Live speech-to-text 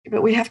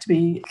But we have to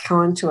be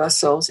kind to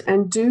ourselves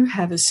and do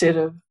have a set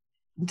of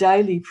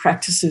daily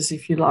practices,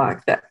 if you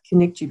like, that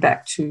connect you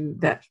back to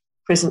that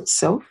present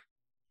self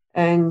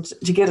and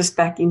to get us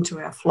back into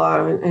our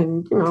flow.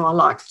 And I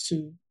like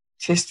to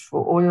test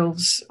for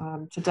oils.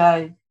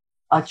 Today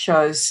I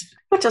chose,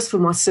 not just for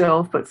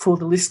myself, but for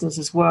the listeners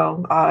as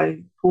well,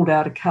 I pulled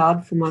out a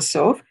card for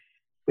myself,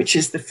 which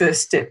is the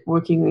first step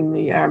working in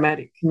the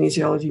aromatic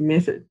kinesiology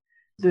method.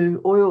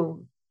 The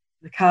oil,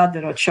 the card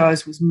that I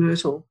chose was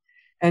myrtle,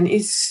 and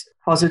its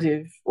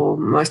positive or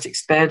most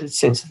expanded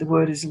sense of the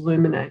word is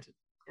illuminated.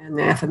 And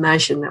the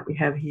affirmation that we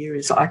have here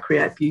is, I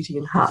create beauty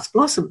in hearts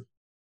blossom.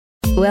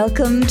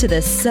 Welcome to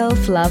the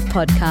Self-Love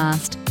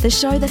Podcast, the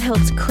show that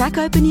helps crack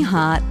open your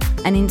heart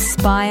and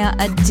inspire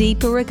a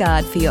deeper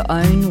regard for your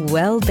own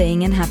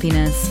well-being and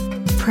happiness.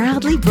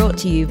 Proudly brought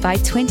to you by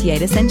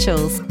 28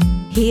 Essentials.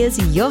 Here's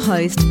your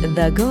host,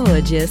 the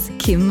gorgeous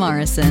Kim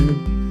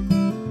Morrison.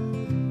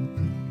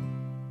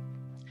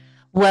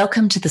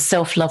 Welcome to the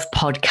Self-Love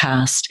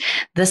Podcast.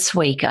 This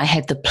week, I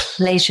had the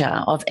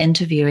pleasure of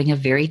interviewing a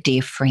very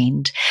dear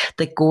friend,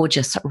 the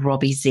gorgeous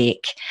Robbie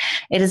Zeck.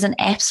 It is an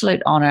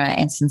absolute honour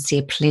and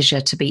sincere pleasure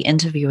to be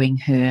interviewing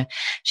her.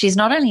 She's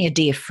not only a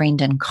dear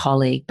friend and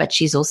colleague, but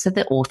she's also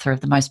the author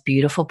of the most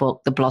beautiful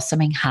book, The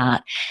Blossoming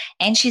Heart,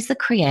 and she's the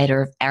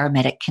creator of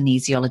Aromatic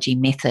Kinesiology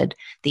Method,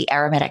 the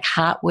aromatic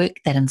heart work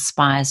that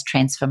inspires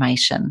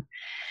transformation.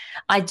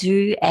 I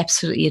do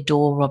absolutely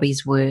adore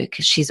Robbie's work.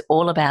 She's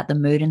all about the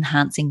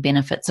mood-enhancing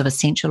benefits of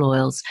essential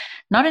oils,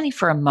 not only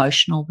for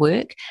emotional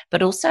work,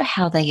 but also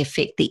how they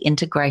affect the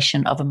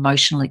integration of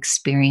emotional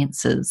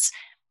experiences.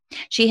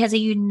 She has a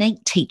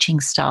unique teaching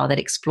style that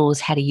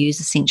explores how to use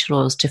essential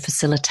oils to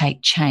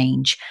facilitate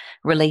change,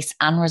 release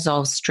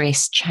unresolved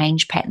stress,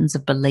 change patterns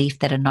of belief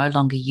that are no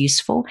longer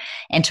useful,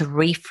 and to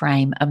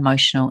reframe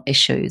emotional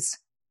issues.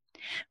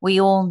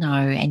 We all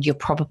know, and you're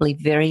probably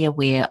very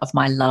aware of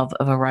my love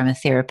of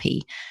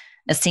aromatherapy.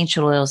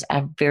 Essential oils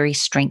are very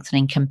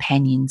strengthening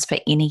companions for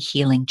any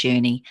healing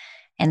journey,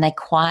 and they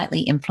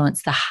quietly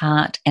influence the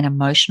heart and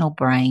emotional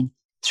brain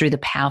through the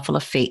powerful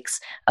effects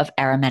of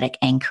aromatic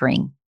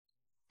anchoring.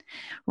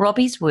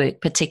 Robbie's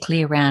work,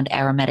 particularly around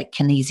aromatic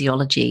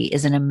kinesiology,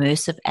 is an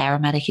immersive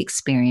aromatic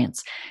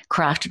experience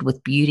crafted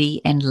with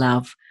beauty and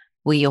love,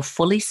 where you're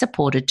fully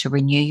supported to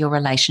renew your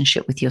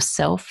relationship with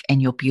yourself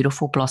and your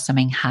beautiful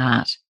blossoming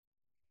heart.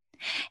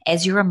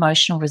 As your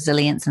emotional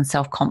resilience and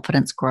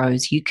self-confidence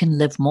grows, you can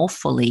live more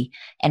fully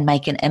and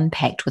make an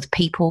impact with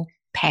people,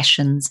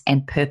 passions,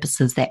 and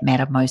purposes that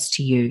matter most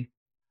to you.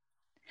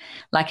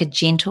 Like a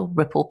gentle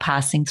ripple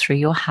passing through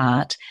your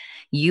heart,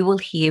 you will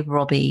hear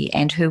Robbie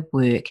and her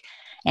work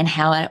and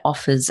how it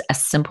offers a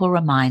simple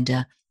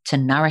reminder to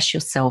nourish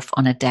yourself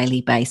on a daily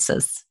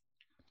basis.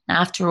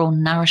 After all,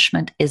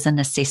 nourishment is a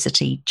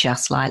necessity,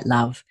 just like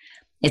love.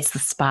 It's the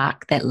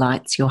spark that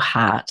lights your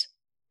heart.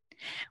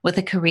 With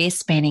a career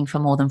spanning for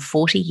more than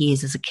 40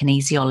 years as a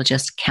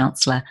kinesiologist,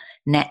 counsellor,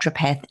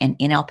 naturopath, and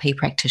NLP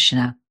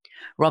practitioner,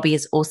 Robbie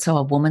is also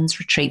a women's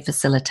retreat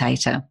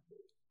facilitator,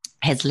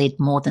 has led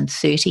more than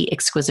 30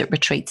 exquisite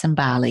retreats in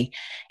Bali,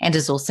 and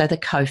is also the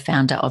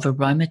co-founder of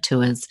Aroma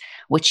Tours,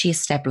 which she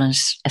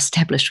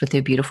established with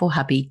her beautiful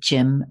hubby,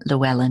 Jim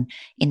Llewellyn,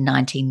 in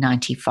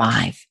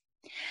 1995.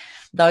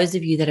 Those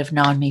of you that have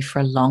known me for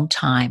a long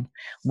time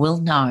will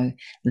know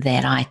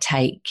that I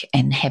take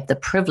and have the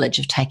privilege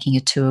of taking a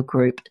tour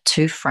group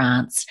to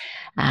France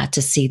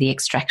to see the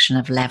extraction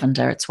of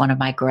lavender. It's one of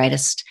my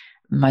greatest,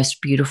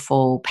 most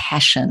beautiful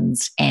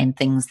passions and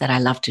things that I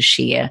love to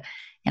share.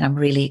 And I'm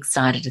really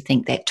excited to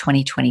think that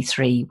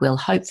 2023 will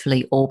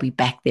hopefully all be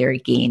back there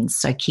again.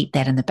 So keep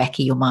that in the back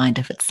of your mind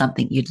if it's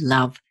something you'd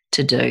love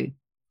to do.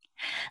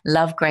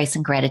 Love, Grace,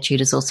 and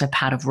Gratitude is also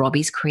part of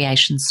Robbie's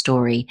creation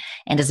story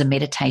and is a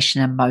meditation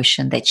and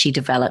motion that she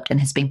developed and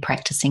has been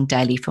practicing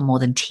daily for more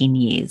than 10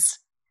 years.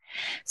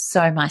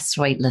 So, my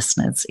sweet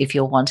listeners, if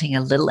you're wanting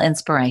a little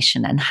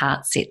inspiration and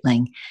heart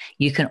settling,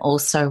 you can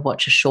also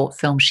watch a short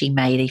film she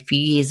made a few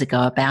years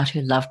ago about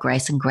her Love,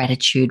 Grace, and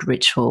Gratitude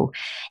ritual,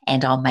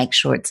 and I'll make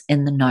sure it's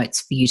in the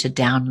notes for you to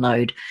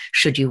download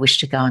should you wish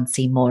to go and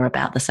see more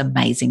about this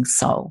amazing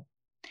soul.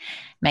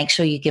 Make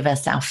sure you give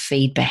us our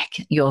feedback,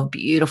 your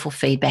beautiful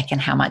feedback, and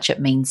how much it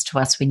means to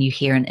us when you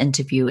hear an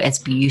interview as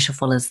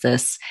beautiful as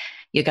this.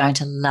 You're going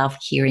to love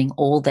hearing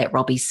all that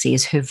Robbie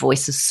says. Her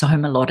voice is so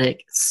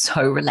melodic,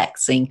 so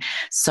relaxing,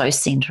 so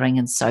centering,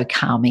 and so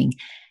calming.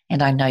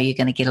 And I know you're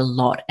going to get a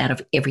lot out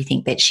of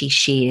everything that she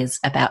shares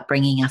about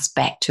bringing us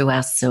back to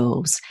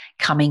ourselves,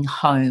 coming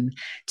home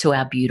to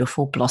our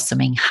beautiful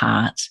blossoming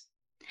heart.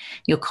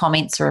 Your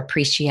comments are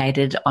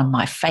appreciated on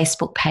my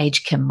Facebook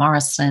page, Kim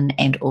Morrison,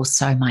 and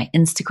also my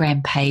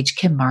Instagram page,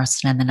 Kim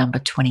Morrison and the number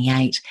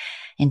 28.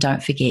 And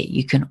don't forget,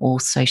 you can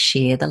also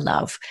share the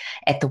love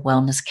at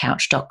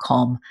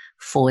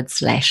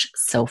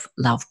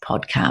thewellnesscouch.com/self-love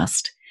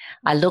podcast.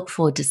 I look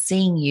forward to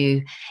seeing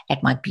you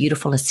at my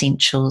beautiful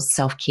Essentials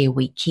Self-Care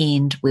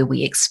Weekend, where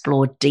we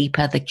explore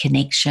deeper the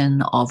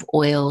connection of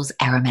oils,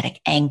 aromatic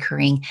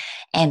anchoring,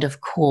 and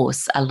of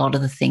course, a lot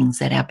of the things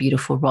that our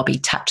beautiful Robbie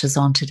touches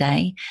on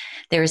today.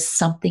 There is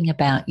something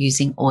about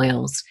using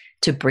oils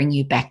to bring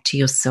you back to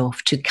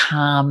yourself, to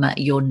calm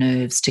your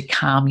nerves, to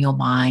calm your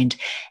mind,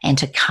 and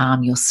to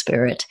calm your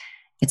spirit.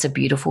 It's a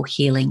beautiful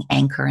healing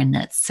anchor in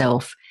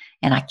itself,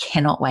 and I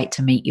cannot wait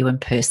to meet you in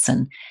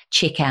person.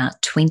 Check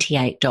out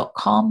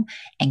 28.com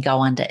and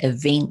go under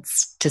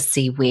events to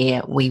see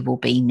where we will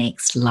be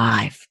next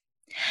live.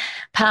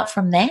 Apart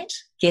from that,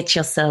 get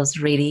yourselves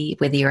ready,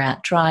 whether you're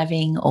out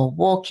driving or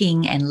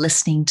walking and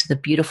listening to the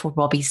beautiful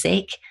Robbie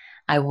Zeck.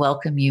 I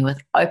welcome you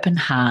with open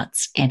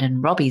hearts and,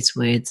 in Robbie's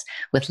words,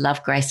 with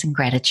love, grace, and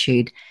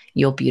gratitude,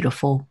 your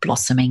beautiful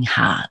blossoming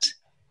heart.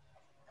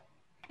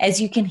 As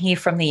you can hear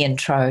from the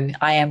intro,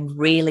 I am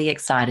really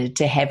excited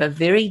to have a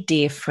very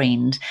dear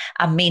friend,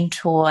 a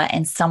mentor,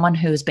 and someone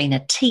who has been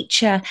a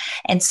teacher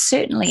and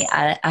certainly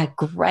a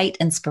great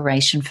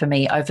inspiration for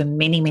me over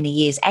many, many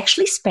years,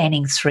 actually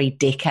spanning 3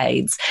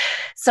 decades.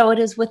 So it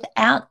is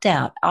without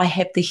doubt, I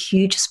have the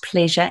hugest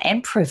pleasure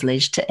and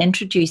privilege to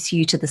introduce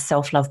you to the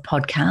Self-Love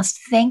Podcast.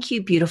 Thank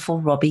you, beautiful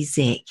Robbie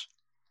Zeck.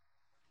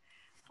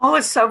 Oh,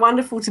 it's so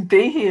wonderful to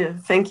be here.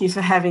 Thank you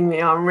for having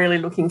me. I'm really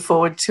looking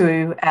forward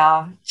to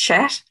our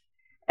chat.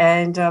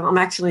 And I'm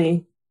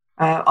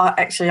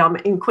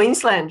in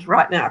Queensland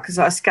right now because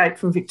I escaped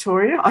from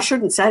Victoria. I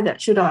shouldn't say that,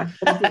 should I?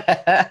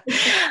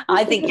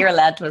 I think you're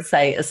allowed to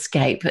say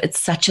escape. It's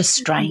such a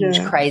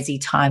strange, crazy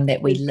time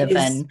that we live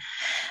in.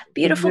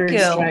 Beautiful very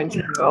girl. Strange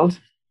world.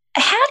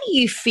 How do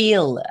you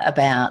feel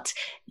about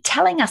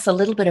telling us a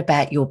little bit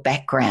about your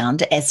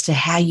background as to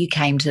how you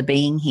came to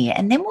being here?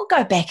 And then we'll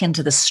go back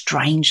into the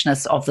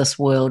strangeness of this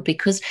world,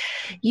 because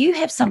you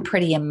have some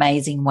pretty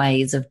amazing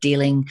ways of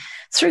dealing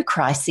through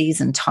crises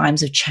and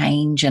times of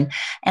change. And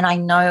I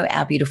know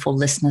our beautiful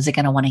listeners are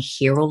going to want to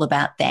hear all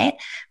about that.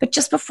 But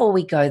just before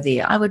we go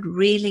there, I would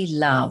really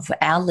love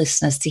our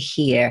listeners to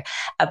hear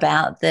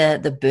about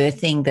the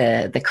birthing,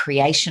 the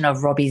creation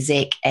of Robbie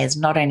Zeck as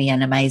not only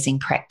an amazing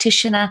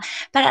practitioner,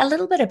 but a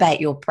little bit about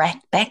your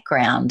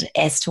background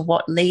as to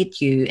what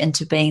led you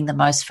into being the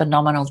most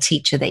phenomenal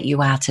teacher that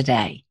you are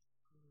today.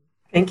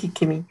 Thank you,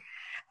 Kimmy.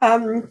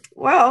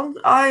 Well,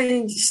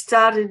 I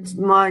started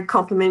my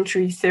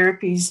complementary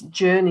therapies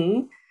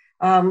journey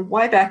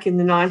way back in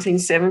the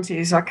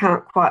 1970s. I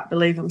can't quite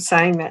believe I'm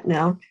saying that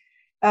now.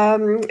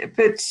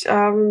 But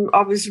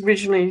I was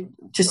originally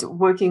just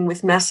working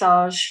with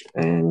massage,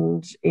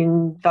 and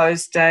in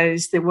those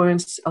days there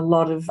weren't a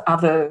lot of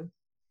other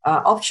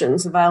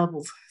options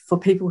available for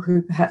people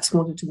who perhaps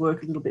wanted to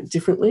work a little bit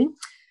differently.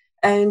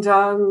 And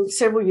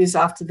several years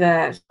after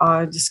that,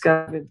 I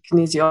discovered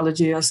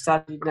kinesiology. I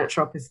studied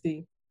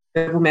naturopathy,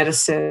 herbal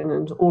medicine,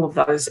 and all of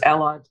those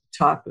allied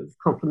type of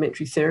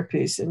complementary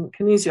therapies. And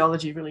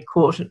kinesiology really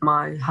caught at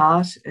my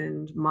heart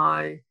and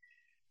my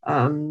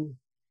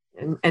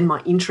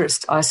my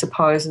interest, I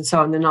suppose. And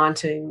so in the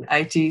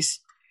 1980s,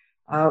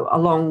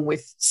 along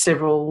with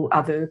several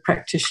other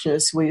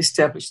practitioners, we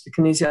established the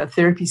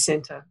Kinesiotherapy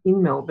Centre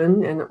in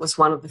Melbourne, and it was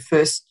one of the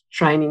first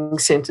training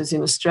centres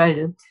in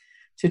Australia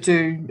to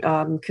do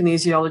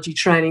kinesiology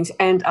trainings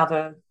and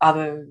other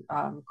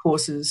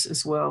courses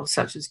as well,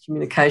 such as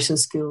communication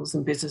skills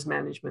and business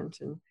management.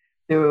 And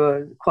there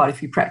were quite a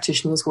few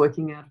practitioners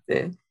working out of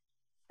there.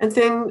 And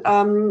then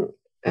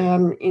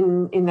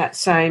in that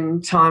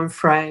same time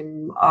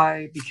frame,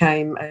 I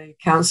became a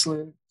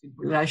counsellor, did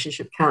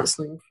relationship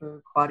counselling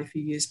for quite a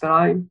few years, but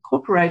I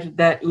incorporated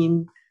that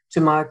into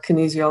my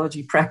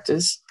kinesiology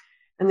practice.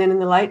 And then in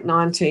the late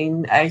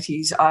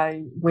 1980s,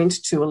 I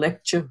went to a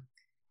lecture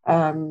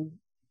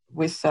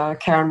with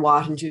Karen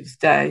White and Judith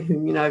Day,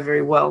 whom you know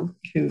very well,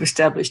 who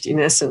established In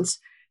Essence.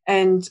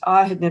 And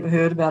I had never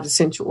heard about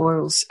essential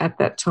oils at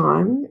that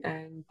time,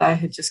 and they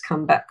had just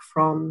come back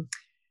from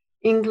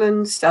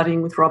England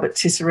studying with Robert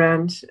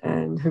Tisserand,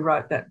 and who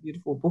wrote that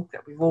beautiful book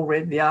that we've all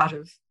read, The Art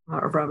of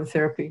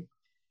Aromatherapy.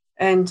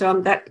 And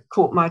that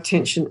caught my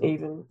attention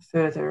even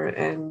further.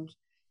 And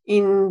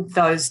in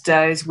those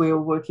days, we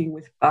were working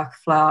with Bach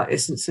flower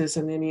essences,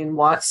 and then Ian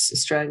White's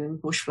Australian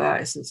bush flower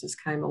essences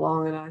came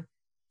along, and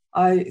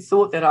I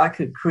thought that I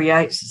could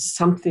create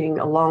something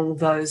along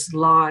those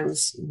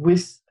lines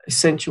with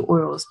essential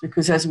oils,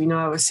 because as we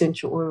know,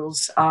 essential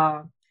oils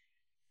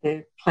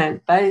they're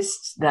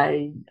plant-based.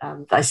 They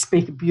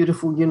speak a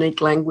beautiful,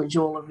 unique language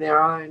all of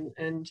their own.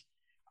 And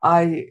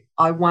I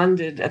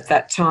wondered at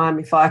that time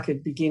if I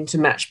could begin to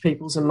match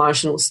people's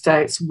emotional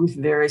states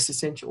with various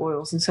essential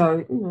oils. And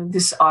so,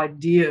 this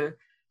idea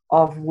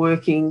of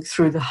working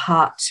through the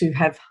heart to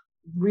have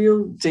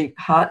real deep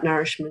heart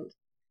nourishment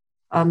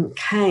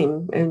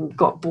came and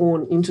got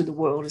born into the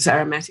world as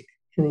aromatic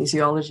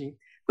kinesiology,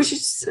 which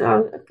is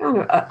kind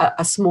of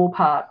a small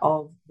part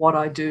of what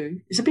I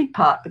do. It's a big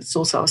part, but it's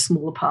also a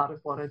smaller part of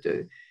what I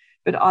do.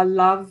 But I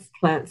love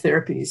plant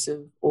therapies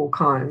of all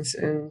kinds,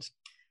 and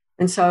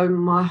so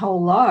my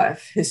whole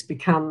life has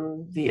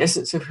become the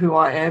essence of who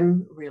I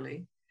am,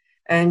 really.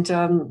 And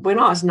when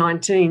I was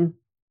 19,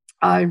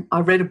 I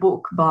read a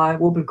book by a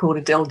woman called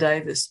Adele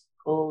Davis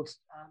called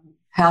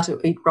How to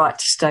Eat Right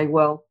to Stay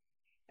Well,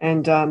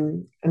 and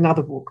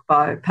another book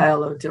by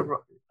Paolo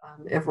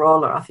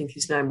Evarola, I think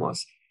his name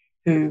was,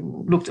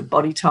 who looked at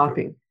body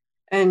typing.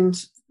 And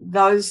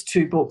those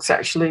two books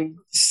actually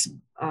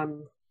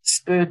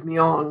spurred me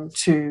on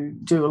to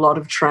do a lot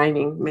of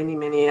training, many,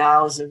 many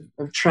hours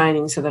of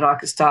training so that I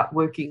could start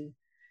working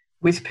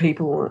with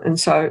people. And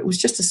so it was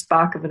just a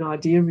spark of an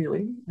idea,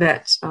 really,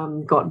 that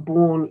got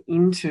born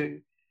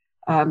into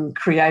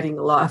creating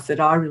a life that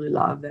I really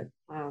love, that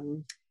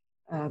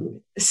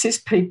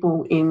assist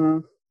people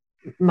in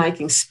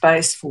making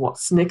space for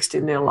what's next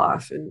in their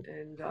life.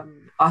 And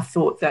I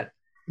thought that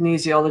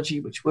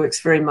kinesiology, which works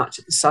very much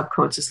at the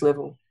subconscious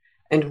level,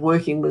 and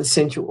working with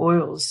essential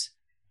oils,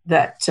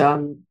 that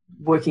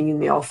working in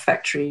the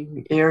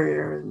olfactory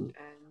area and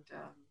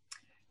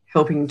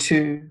helping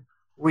to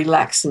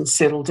relax and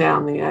settle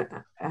down the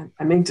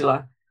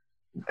amygdala,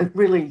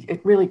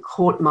 it really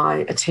caught my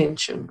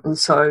attention. And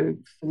so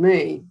for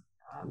me,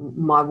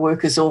 my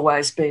work has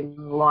always been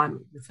in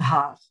alignment with the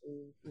heart,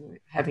 and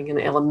having an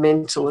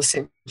elemental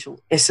essential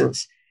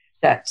essence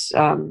that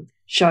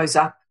shows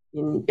up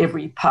in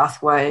every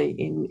pathway,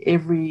 in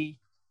every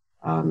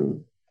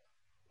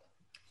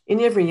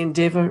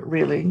endeavour,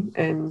 really.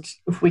 And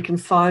if we can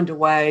find a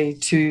way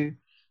to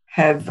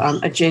have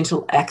a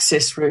gentle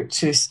access route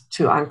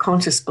to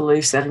unconscious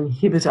beliefs that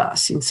inhibit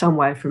us in some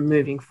way from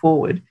moving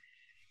forward,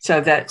 so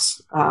that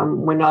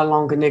we're no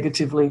longer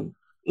negatively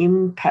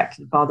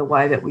impacted by the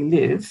way that we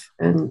live,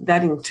 and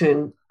that in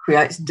turn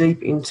creates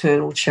deep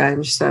internal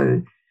change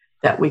so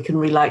that we can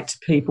relate to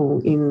people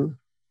in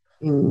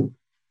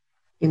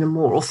a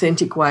more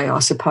authentic way, I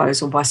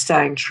suppose, or by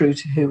staying true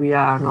to who we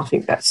are. And I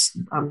think that's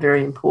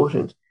very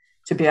important,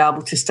 to be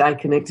able to stay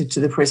connected to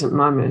the present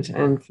moment.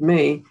 And for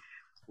me,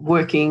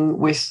 working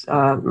with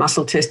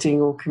muscle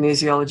testing or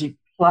kinesiology,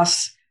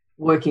 plus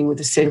working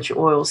with essential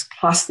oils,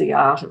 plus the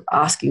art of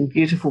asking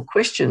beautiful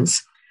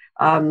questions,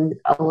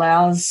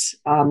 allows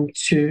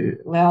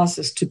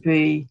us to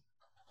be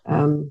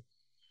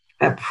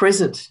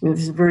present. This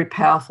is a very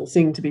powerful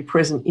thing, to be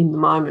present in the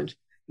moment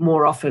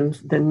more often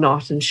than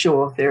not. And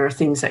sure, there are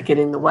things that get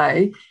in the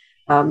way.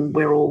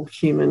 We're all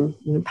human,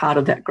 part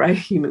of that great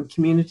human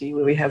community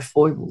where we have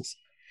foibles.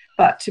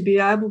 But to be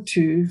able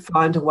to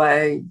find a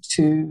way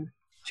to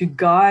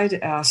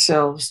guide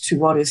ourselves to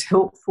what is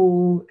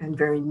helpful and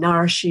very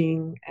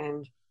nourishing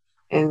and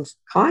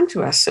kind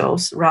to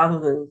ourselves, rather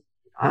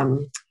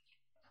than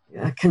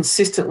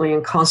consistently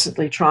and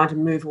constantly trying to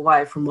move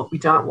away from what we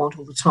don't want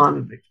all the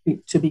time,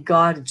 to be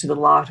guided to the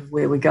light of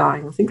where we're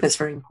going. I think that's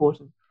very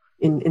important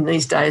in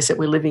these days that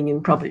we're living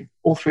in, probably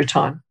all through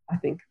time, I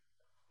think.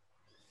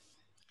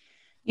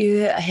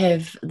 You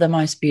have the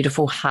most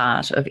beautiful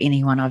heart of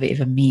anyone I've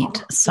ever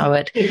met. So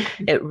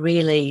it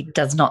really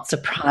does not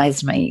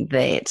surprise me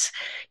that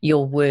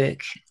your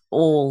work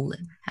all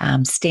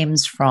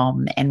stems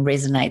from and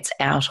resonates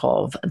out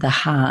of the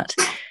heart.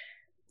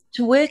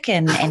 To work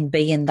in and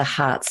be in the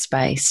heart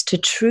space, to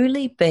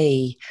truly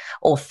be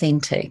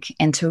authentic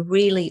and to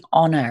really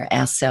honour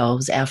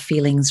ourselves, our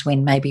feelings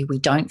when maybe we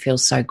don't feel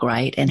so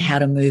great, and how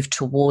to move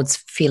towards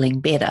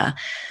feeling better.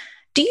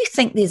 Do you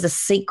think there's a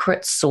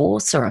secret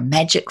sauce or a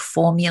magic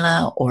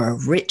formula or a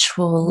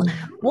ritual?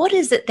 What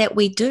is it that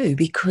we do?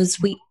 Because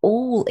we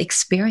all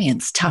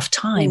experience tough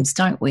times,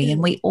 don't we?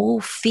 And we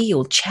all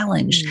feel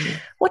challenged.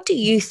 What do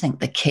you think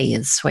the key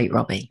is, Sweet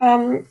Robbie?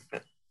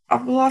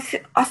 Well,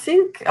 I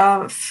think,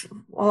 I'll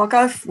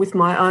go with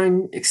my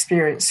own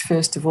experience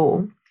first of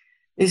all,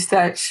 is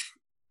that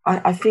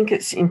I think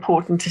it's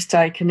important to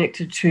stay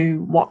connected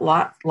to what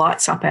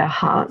lights up our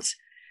hearts.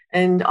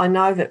 And I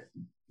know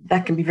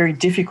that can be very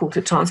difficult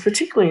at times,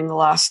 particularly in the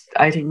last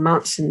 18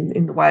 months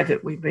in the way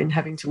that we've been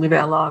having to live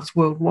our lives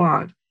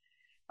worldwide.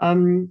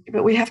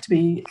 But we have to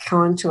be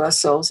kind to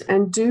ourselves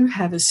and do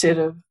have a set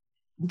of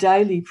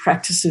daily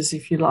practices,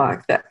 if you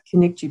like, that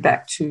connect you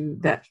back to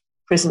that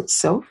present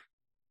self,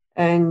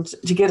 and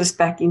to get us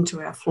back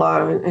into our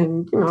flow.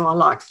 And I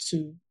like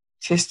to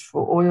test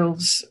for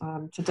oils.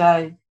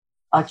 Today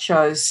I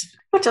chose,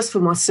 not just for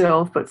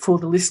myself, but for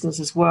the listeners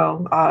as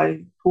well,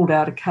 I pulled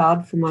out a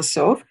card for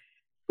myself,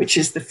 which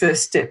is the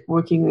first step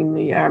working in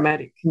the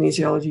aromatic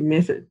kinesiology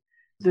method.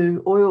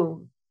 The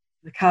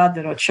card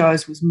that I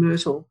chose was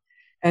myrtle,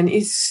 and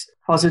its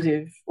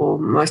positive or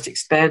most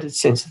expanded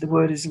sense of the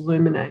word is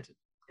illuminated.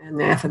 And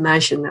the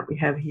affirmation that we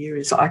have here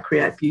is, I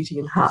create beauty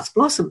in heart's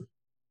blossom.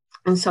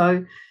 And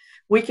so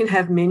we can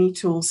have many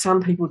tools.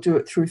 Some people do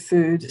it through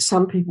food.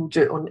 Some people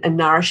do it and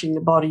nourishing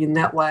the body in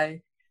that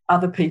way.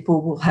 Other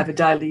people will have a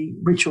daily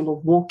ritual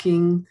of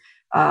walking,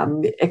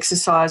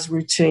 exercise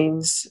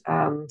routines,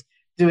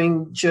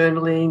 doing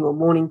journaling or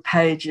morning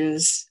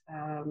pages.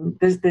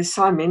 There's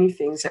so many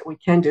things that we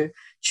can do.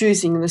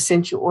 Choosing an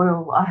essential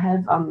oil. I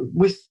have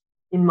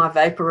in my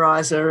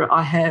vaporizer,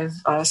 I have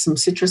some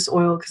citrus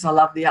oil because I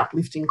love the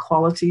uplifting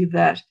quality of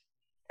that.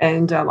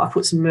 And I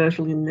put some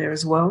myrtle in there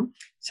as well.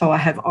 So I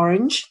have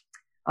orange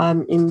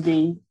in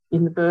the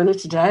burner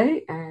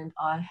today, and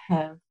I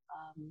have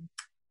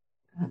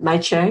Mei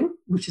Chang,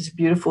 which is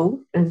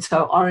beautiful. And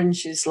so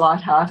orange is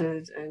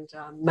lighthearted, and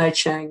Mei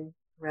Chang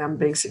around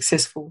being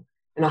successful.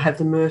 And I have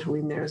the myrtle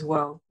in there as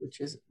well,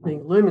 which is being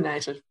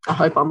illuminated. I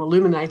hope I'm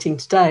illuminating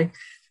today.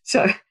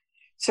 So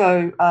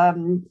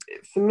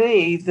for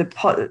me,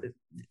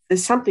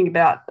 there's something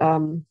about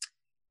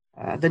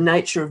the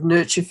nature of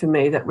nurture for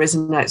me that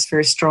resonates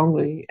very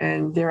strongly,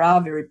 and there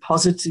are very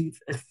positive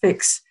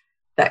effects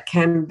that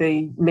can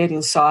be met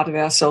inside of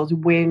ourselves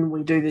when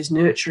we do these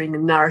nurturing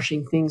and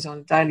nourishing things on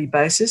a daily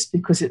basis,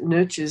 because it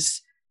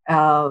nurtures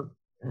our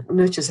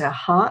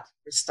heart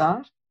for a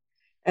start,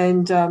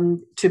 and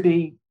to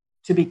be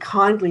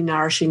kindly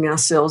nourishing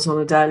ourselves on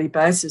a daily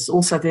basis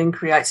also then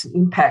creates an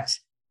impact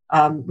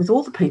with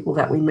all the people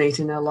that we meet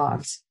in our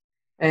lives.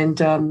 And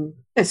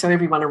so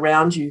everyone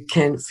around you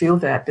can feel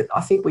that. But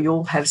I think we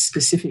all have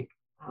specific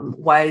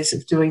ways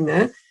of doing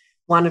that.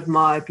 One of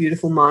my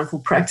beautiful mindful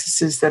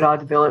practices that I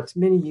developed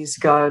many years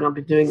ago, and I've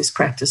been doing this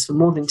practice for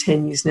more than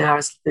 10 years now,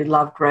 is the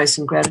love, grace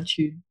and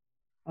gratitude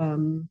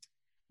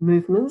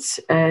movements.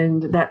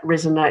 And that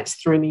resonates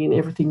through me in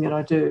everything that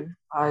I do.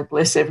 I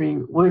bless every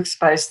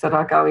workspace that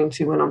I go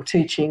into when I'm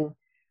teaching.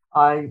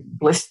 I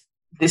bless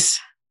this,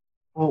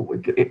 or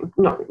it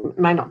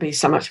may not be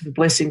so much of a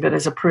blessing, but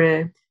as a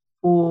prayer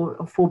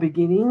for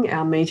beginning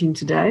our meeting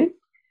today.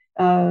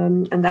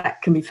 And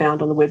that can be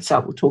found on the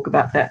website. We'll talk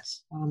about that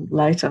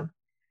later.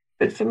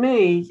 But for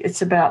me,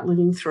 it's about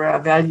living through our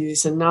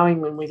values, and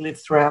knowing when we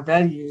live through our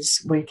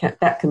values,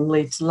 that can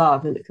lead to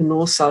love, and it can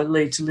also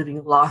lead to living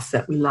a life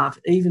that we love,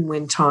 even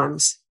when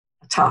times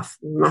are tough.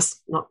 We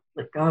must not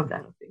let go of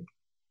that, I think.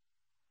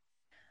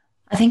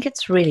 I think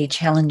it's really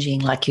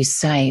challenging, like you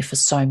say, for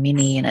so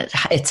many, and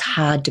it's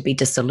hard to be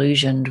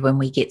disillusioned when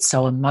we get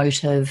so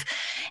emotive,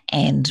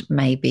 and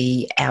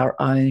maybe our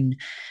own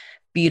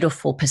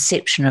beautiful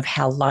perception of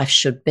how life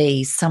should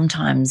be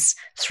sometimes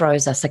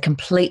throws us a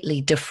completely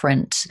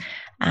different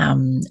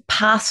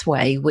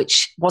pathway,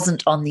 which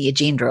wasn't on the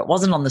agenda. It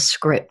wasn't on the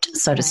script,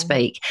 so to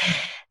speak.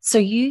 So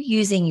you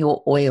using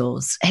your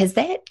oils, has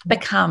that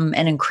become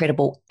an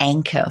incredible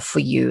anchor for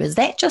you? Is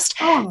that just,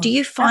 do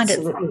you find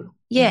absolutely.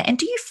 and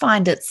do you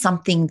find it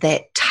something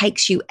that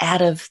takes you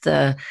out of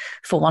the,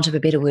 for want of a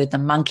better word, the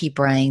monkey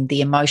brain, the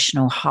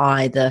emotional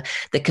high, the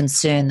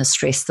concern, the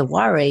stress, the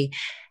worry?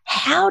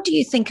 How do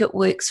you think it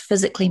works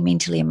physically,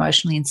 mentally,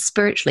 emotionally, and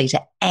spiritually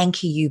to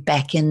anchor you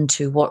back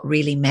into what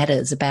really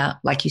matters about,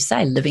 like you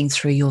say, living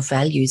through your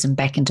values and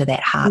back into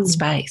that heart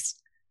space?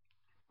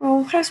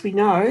 Well, as we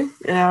know,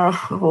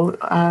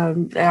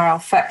 our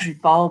olfactory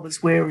bulb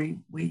is where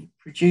we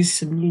produce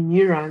some new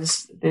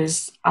neurons.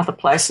 There's other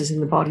places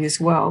in the body as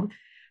well.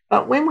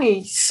 But when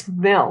we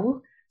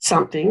smell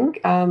something,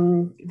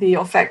 the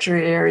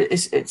olfactory area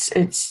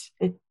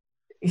it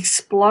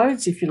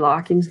explodes, if you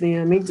like, into the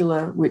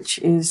amygdala, which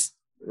is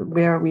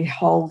where we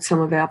hold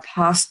some of our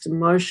past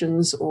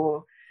emotions,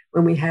 or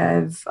when we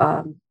have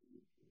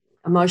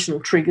emotional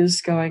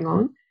triggers going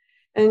on.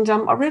 And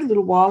I read a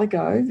little while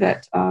ago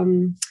that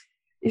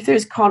if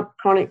there's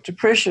chronic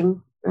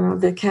depression,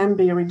 there can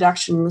be a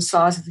reduction in the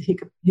size of the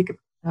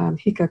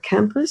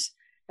hippocampus.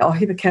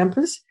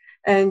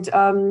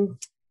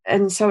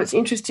 And so it's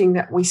interesting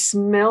that we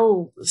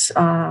smell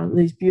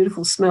these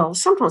beautiful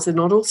smells. Sometimes they're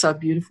not all so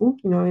beautiful.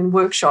 You know, in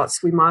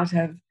workshops we might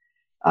have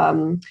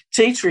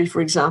tea tree,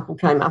 for example,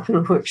 came up in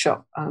a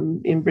workshop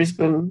in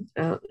Brisbane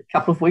a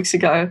couple of weeks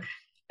ago,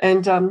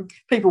 and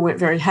people weren't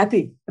very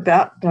happy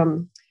about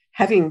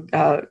having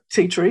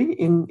tea tree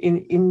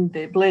in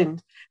their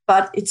blend.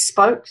 But it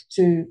spoke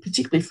to,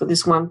 particularly for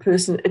this one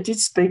person, it did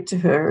speak to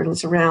her, and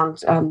it's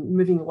around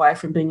moving away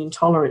from being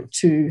intolerant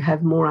to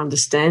have more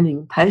understanding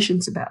and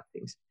patience about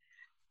things.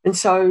 And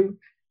so,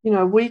 you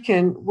know, we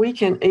can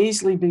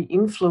easily be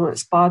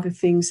influenced by the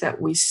things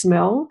that we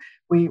smell.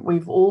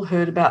 We've all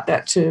heard about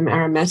that term,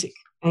 aromatic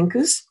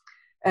anchors,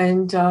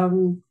 and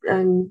you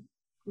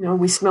know,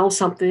 we smell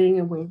something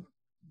and we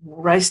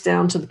race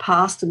down to the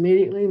past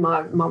immediately.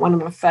 One of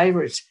my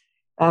favourite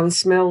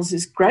smells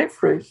is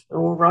grapefruit,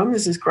 or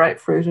aromas is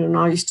grapefruit, and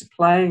I used to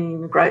play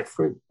in a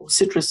grapefruit or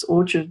citrus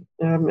orchard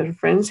at a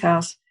friend's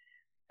house,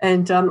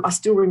 and I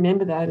still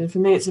remember that. And for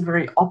me, it's a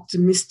very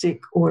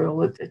optimistic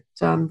oil. It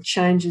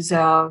changes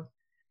our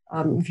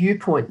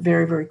viewpoint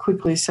very, very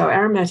quickly. So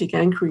aromatic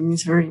anchoring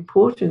is very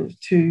important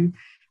to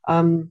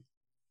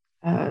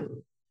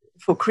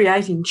for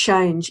creating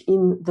change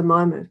in the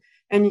moment.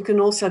 And you can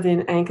also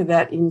then anchor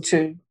that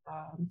into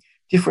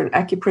different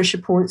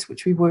acupressure points,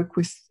 which we work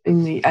with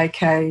in the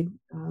AK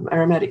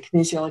aromatic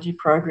kinesiology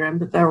program,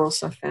 but they're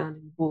also found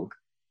in the book.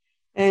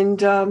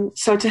 And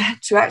so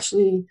to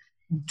actually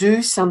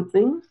do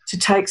something, to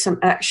take some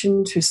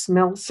action, to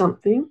smell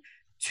something,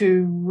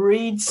 to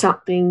read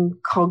something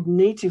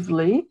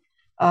cognitively,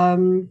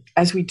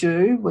 as we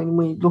do when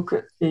we look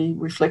at the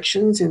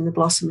reflections in the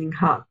Blossoming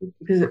Heart,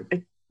 because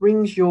it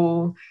brings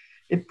your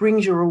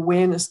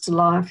awareness to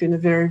life in a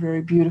very,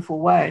 very beautiful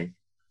way.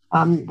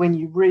 When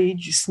you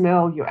read, you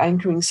smell, you're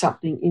anchoring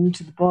something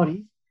into the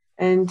body,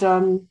 and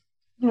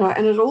you know,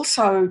 and it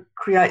also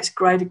creates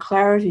greater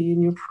clarity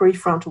in your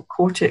prefrontal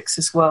cortex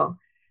as well.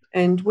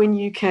 And when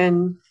you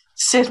can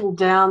settle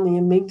down the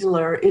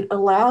amygdala, it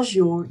allows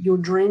your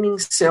dreaming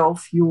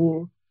self,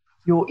 your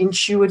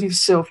intuitive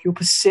self, your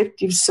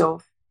perceptive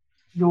self,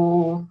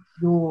 your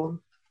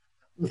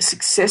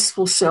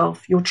successful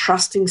self, your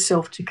trusting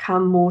self to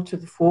come more to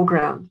the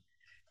foreground.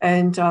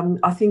 And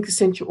I think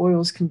essential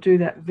oils can do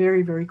that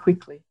very, very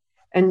quickly.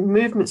 And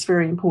movement's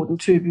very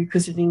important too,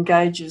 because it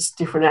engages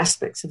different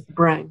aspects of the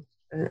brain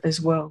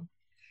as well.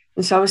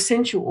 And so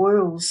essential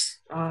oils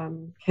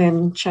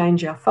can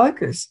change our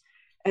focus.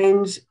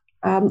 And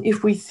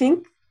if we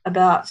think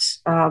about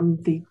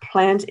the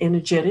plant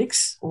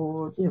energetics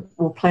or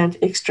plant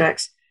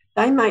extracts,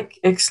 they make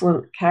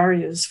excellent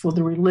carriers for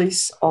the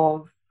release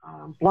of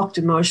blocked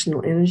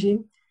emotional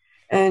energy.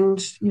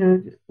 And,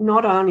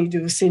 not only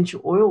do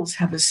essential oils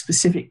have a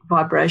specific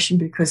vibration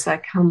because they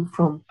come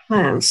from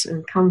plants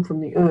and come from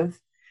the earth,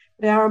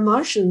 but our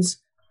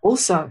emotions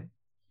also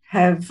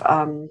have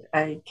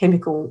a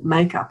chemical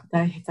makeup.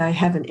 They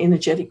have an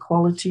energetic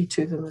quality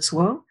to them as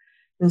well.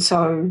 And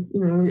so,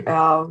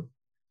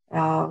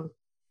 our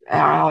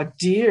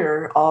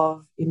idea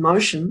of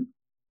emotion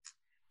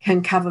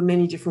can cover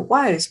many different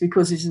ways,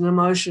 because is an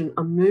emotion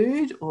a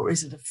mood, or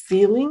is it a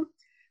feeling?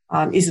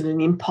 Is it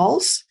an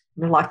impulse?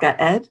 Like that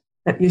ad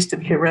that used to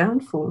be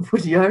around for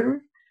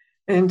deodorant,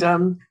 and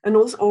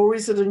also, or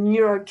is it a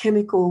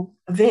neurochemical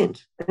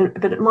event?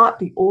 But it might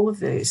be all of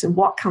these. And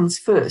what comes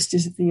first?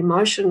 Is it the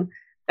emotion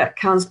that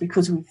comes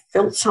because we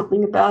felt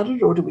something about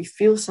it, or do we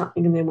feel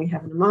something and then we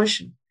have an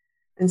emotion?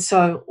 And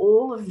so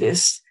all of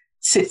this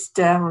sits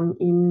down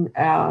in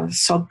our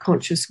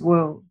subconscious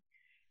world,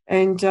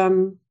 and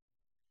for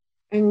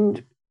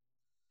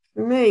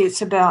me,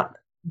 it's about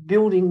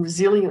building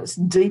resilience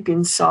deep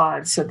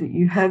inside so that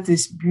you have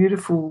this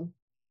beautiful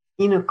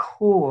inner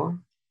core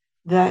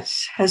that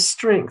has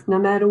strength no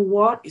matter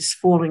what is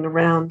falling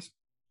around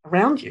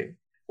you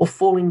or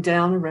falling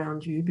down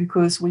around you,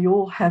 because we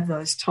all have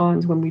those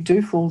times when we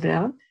do fall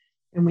down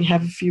and we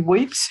have a few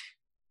weeps,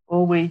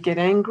 or we get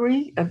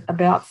angry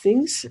about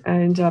things.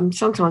 And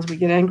sometimes we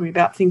get angry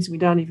about things we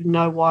don't even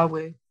know why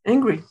we're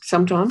angry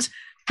sometimes,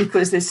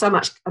 because there's so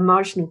much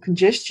emotional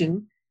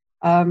congestion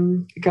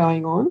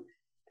going on.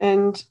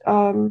 And,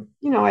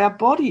 our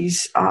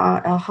bodies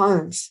are our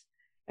homes.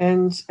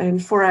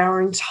 And for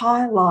our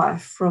entire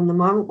life, from the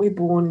moment we're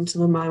born into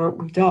the moment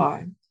we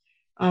die,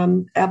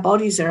 our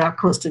bodies are our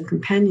constant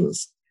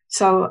companions.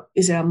 So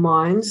is our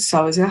mind,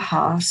 so is our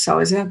heart, so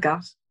is our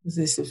gut.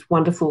 There's this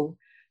wonderful,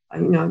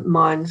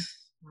 mind,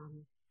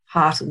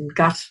 heart and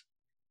gut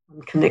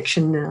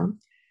connection now.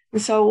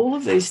 And so all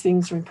of these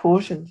things are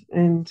important.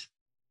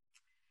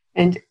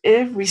 And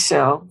every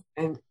cell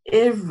and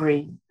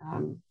every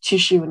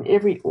tissue and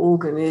every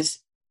organ is,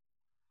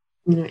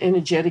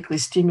 energetically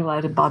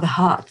stimulated by the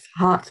heart. The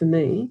heart, for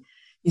me,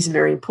 is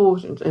very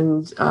important.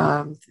 And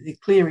the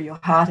clearer your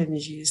heart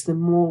energy is, the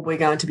more we're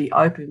going to be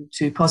open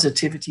to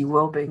positivity,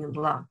 well-being and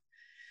love.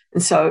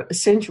 And so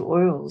essential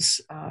oils,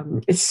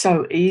 it's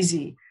so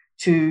easy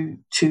to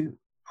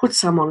put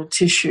some on a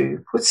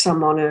tissue, put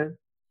some on a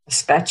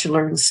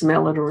spatula and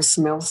smell it, or a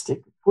smell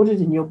stick, put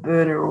it in your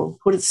burner, or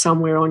put it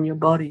somewhere on your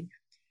body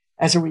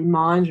as a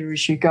reminder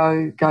as you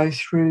go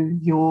through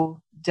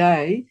your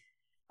day,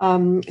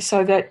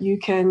 so that you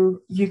can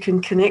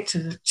connect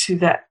to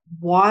that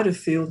wider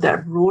field,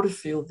 that broader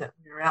field that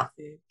we're out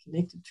there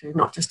connected to,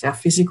 not just our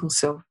physical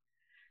self,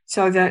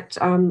 so that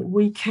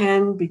we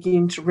can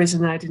begin to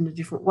resonate in a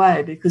different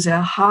way, because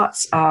our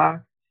hearts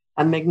are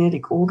a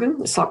magnetic organ.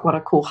 It's like what I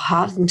call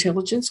heart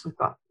intelligence. We've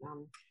got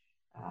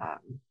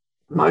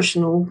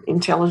emotional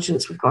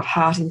intelligence, we've got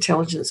heart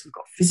intelligence, we've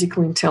got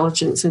physical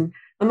intelligence, and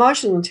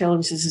emotional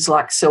intelligence is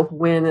like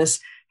self-awareness,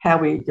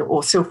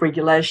 or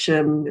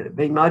self-regulation,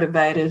 being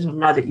motivated. I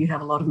know that you have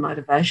a lot of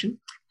motivation.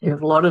 You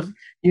have a lot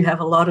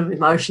of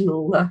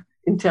emotional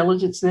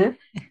intelligence there,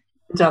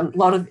 and a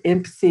lot of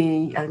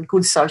empathy and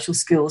good social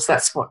skills.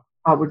 That's what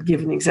I would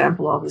give an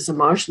example of as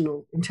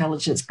emotional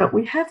intelligence. But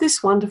we have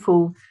this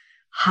wonderful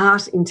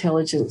heart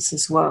intelligence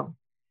as well.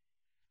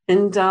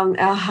 And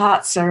our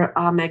hearts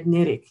are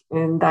magnetic,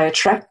 and they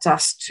attract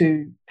us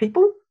to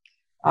people,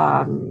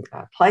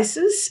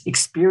 places,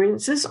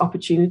 experiences,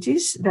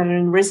 opportunities that are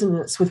in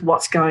resonance with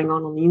what's going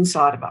on the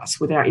inside of us,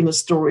 with our inner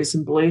stories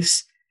and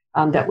beliefs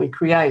that we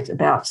create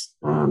about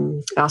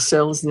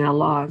ourselves and our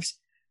lives.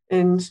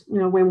 And,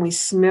 when we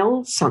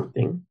smell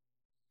something,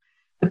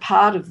 the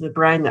part of the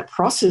brain that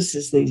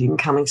processes these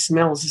incoming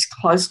smells is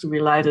closely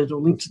related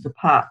or linked to the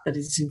part that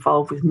is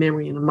involved with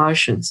memory and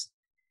emotions.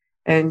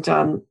 And,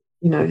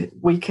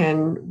 we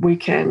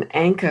can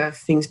anchor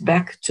things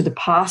back to the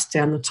past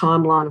down the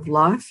timeline of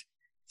life,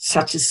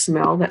 such as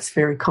smell. That's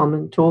very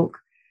common talk.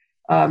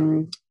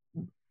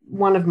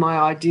 One of my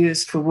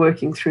ideas for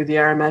working through the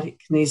aromatic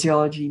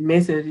kinesiology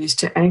method is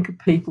to anchor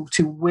people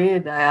to where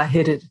they are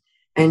headed,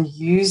 and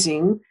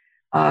using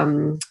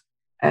an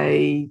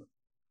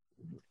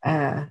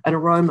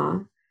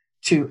aroma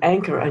to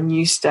anchor a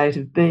new state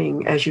of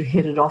being as you're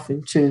headed off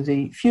into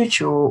the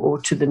future or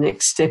to the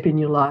next step in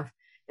your life.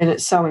 And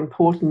it's so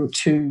important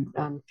to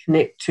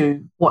connect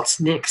to what's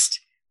next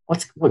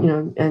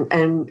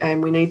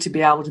and we need to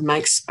be able to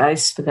make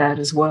space for that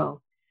as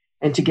well,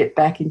 and to get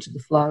back into the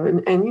flow.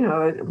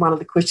 And one of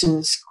the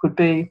questions could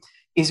be,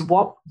 is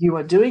what you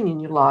are doing in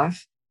your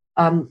life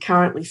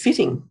currently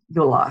fitting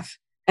your life?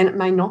 And it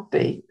may not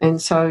be.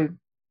 And so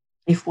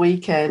if we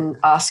can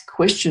ask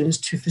questions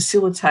to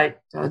facilitate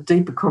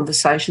deeper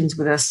conversations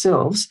with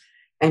ourselves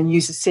and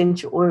use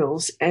essential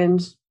oils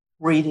and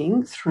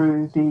reading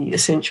through the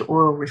essential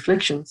oil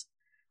reflections,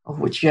 of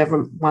which you have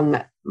one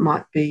that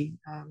might be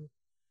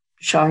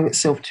showing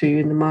itself to you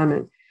in the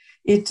moment,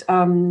 it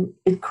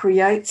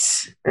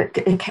creates,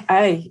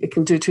 it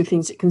can do two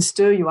things. It can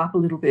stir you up a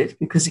little bit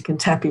because it can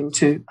tap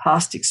into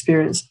past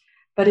experience,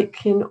 but it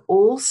can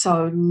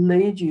also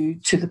lead you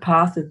to the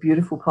path of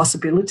beautiful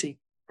possibility.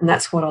 And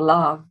that's what I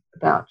love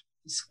about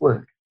this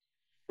work.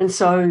 And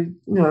so,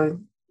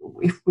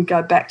 if we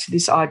go back to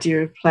this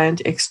idea of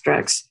plant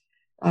extracts,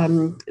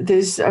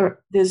 there's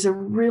a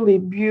really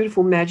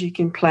beautiful magic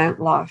in plant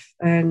life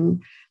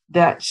and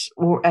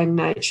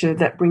nature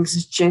that brings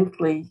us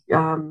gently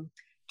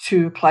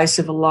to a place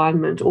of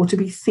alignment, or to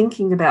be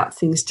thinking about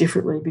things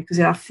differently, because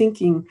our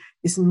thinking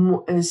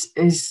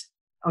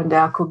and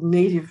our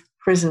cognitive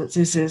presence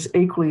is as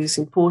equally as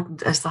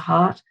important as the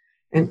heart,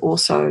 and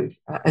also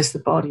as the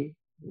body,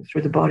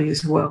 through the body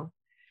as well.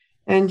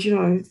 And,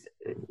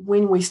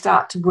 when we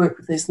start to work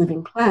with these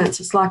living plants,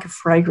 it's like a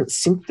fragrance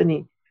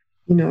symphony,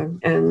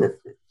 and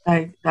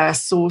they are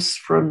sourced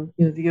from,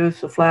 the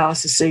earth, the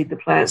flowers, the seed, the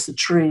plants, the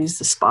trees,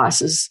 the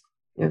spices,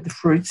 the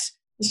fruits.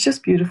 It's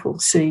just beautiful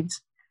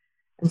seeds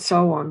and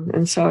so on.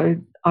 And so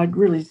I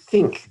really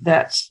think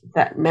that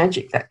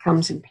magic that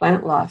comes in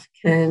plant life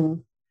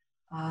can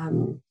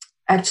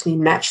actually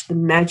match the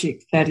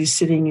magic that is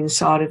sitting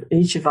inside of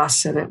each of us,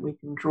 so that we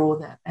can draw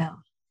that out.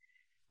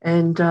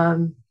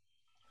 And,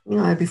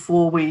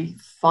 before we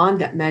find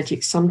that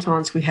magic,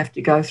 sometimes we have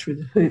to go through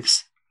the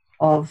hoops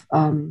of,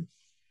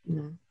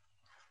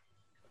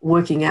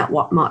 working out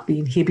what might be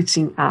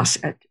inhibiting us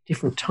at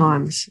different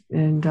times.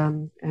 And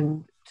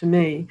to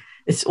me,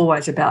 it's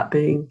always about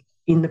being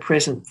in the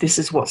present. This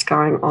is what's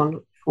going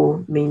on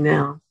for me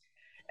now.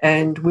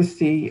 And with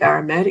the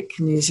aromatic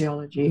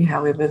kinesiology,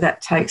 however,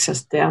 that takes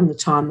us down the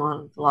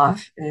timeline of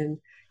life, and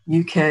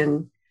you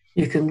can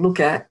look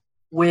at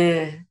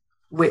where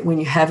when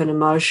you have an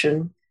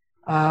emotion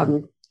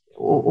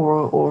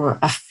or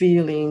a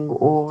feeling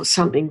or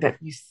something that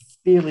you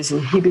feel is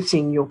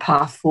inhibiting your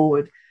path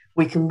forward,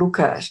 we can look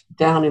at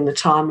down in the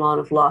timeline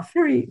of life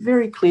very,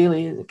 very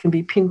clearly, and it can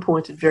be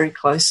pinpointed very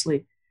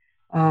closely.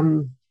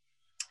 And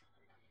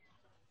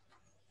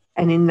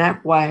in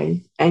that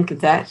way, anchor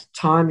that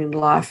time in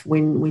life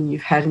when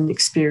you've had an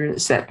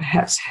experience that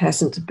perhaps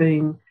hasn't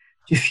been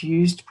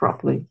diffused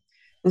properly.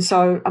 And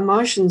so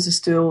emotions are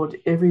stored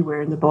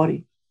everywhere in the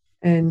body.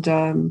 And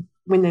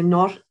when they're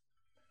not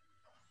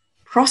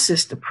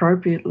processed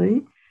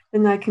appropriately,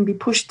 then they can be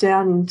pushed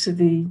down into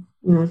the,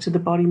 to the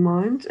body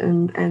mind,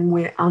 and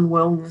where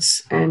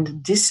unwellness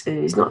and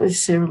dis-ease, not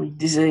necessarily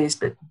disease,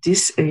 but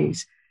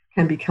dis-ease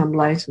can become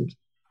latent.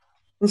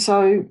 And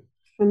so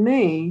for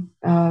me,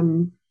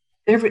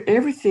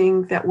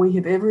 everything that we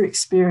have ever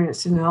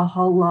experienced in our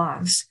whole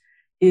lives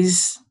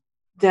is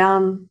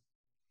down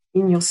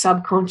in your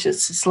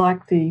subconscious. It's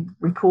like the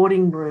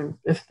recording room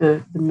of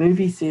the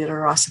movie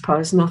theatre, I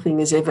suppose. Nothing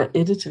is ever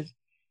edited.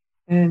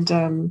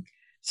 And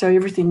so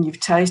everything you've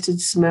tasted,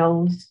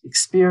 smelled,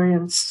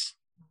 experienced,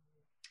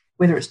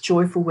 whether it's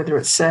joyful, whether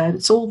it's sad,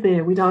 it's all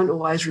there. We don't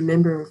always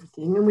remember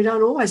everything, and we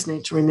don't always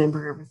need to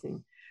remember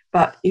everything.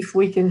 But if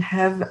we can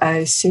have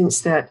a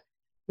sense that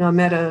no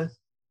matter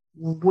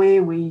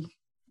where we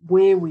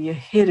are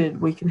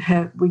headed, we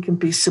can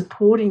be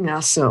supporting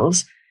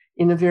ourselves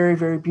in a very,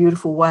 very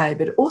beautiful way,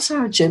 but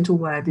also a gentle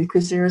way,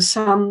 because there are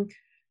some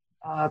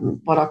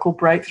what I call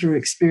breakthrough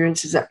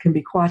experiences that can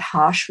be quite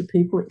harsh for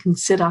people. It can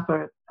set up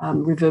a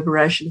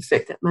reverberation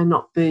effect that may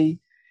not be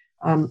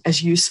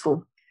as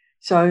useful.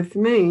 So for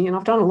me, and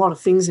I've done a lot of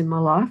things in my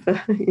life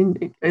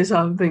as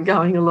I've been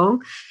going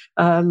along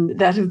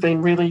that have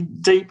been really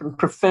deep and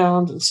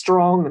profound and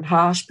strong and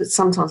harsh, but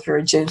sometimes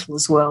very gentle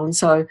as well. And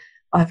so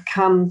I've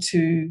come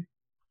to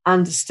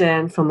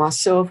understand for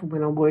myself,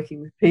 when I'm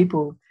working with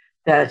people,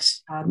 that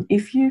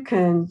if you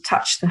can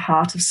touch the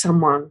heart of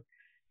someone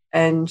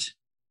and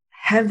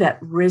have that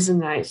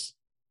resonate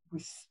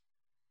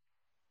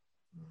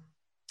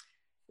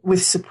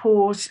with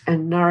support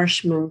and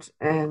nourishment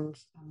and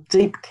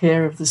deep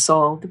care of the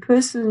soul, the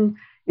person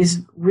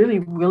is really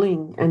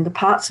willing, and the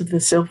parts of the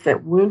self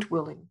that weren't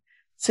willing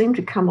seem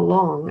to come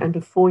along, and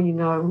before you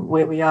know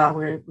where we are,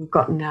 we've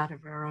gotten out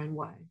of our own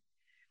way.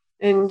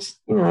 And,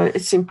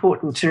 it's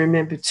important to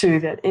remember too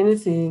that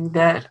anything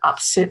that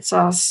upsets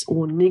us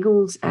or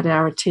niggles at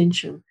our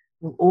attention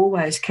will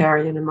always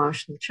carry an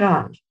emotional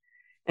charge.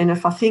 And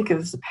if I think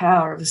of the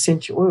power of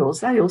essential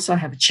oils, they also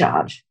have a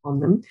charge on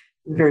them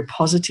in a very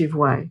positive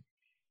way.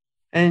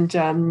 And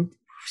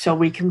so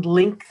we can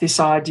link this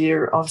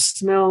idea of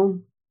smell,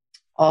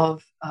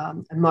 of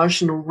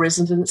emotional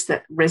resonance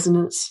that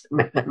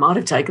might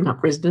have taken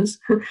up residence,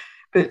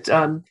 but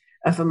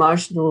of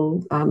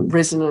emotional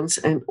resonance,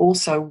 and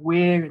also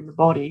where in the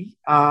body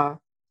are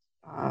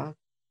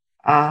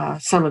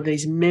some of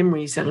these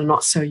memories that are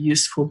not so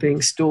useful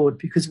being stored,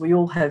 because we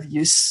all have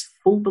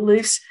useful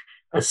beliefs,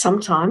 but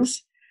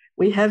sometimes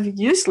we have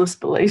useless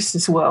beliefs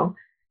as well,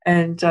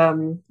 and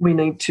we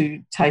need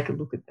to take a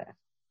look at that.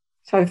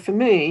 So for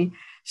me,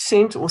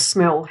 scent or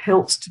smell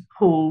helps to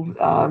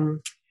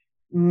pull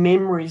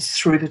memories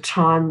through the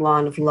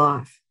timeline of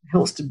life. It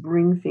helps to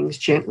bring things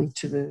gently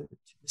to the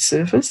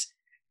surface.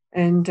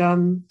 And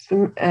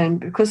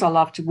because I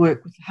love to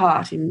work with the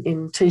heart in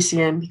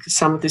TCM, because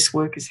some of this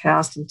work is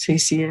housed in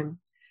TCM,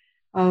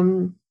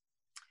 the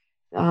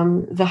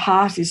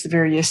heart is the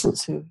very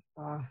essence of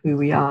who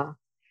we are.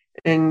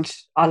 And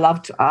I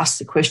love to ask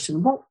the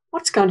question,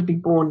 what's going to be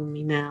born in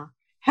me now?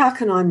 How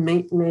can I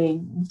meet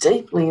me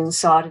deeply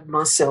inside of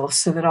myself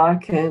so that I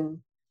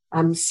can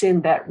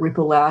send that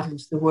ripple out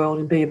into the world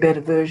and be a better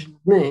version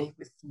of me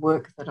with the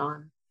work that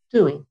I'm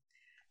doing?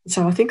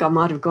 So I think I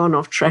might have gone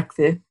off track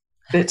there,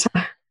 but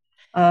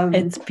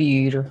it's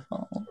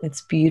beautiful.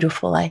 It's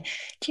beautiful.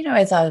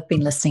 As I've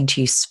been listening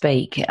to you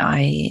speak,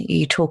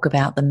 you talk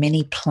about the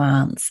many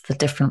plants, the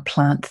different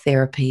plant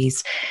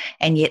therapies,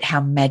 and yet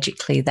how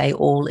magically they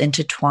all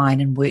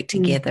intertwine and work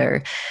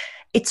together.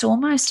 It's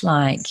almost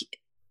like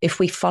if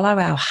we follow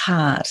our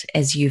heart,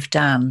 as you've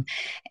done,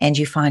 and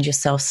you find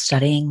yourself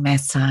studying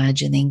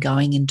massage and then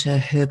going into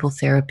herbal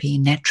therapy,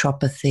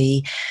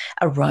 naturopathy,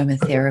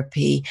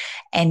 aromatherapy,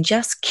 and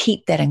just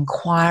keep that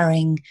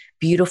inquiring,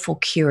 beautiful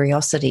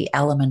curiosity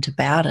element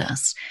about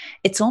us,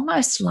 it's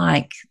almost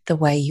like the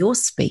way you're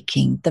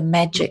speaking, the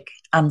magic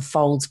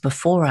unfolds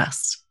before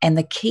us. And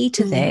the key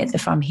to that,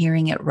 if I'm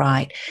hearing it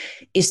right,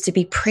 is to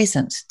be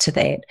present to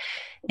that.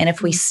 And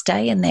if we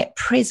stay in that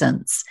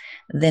presence,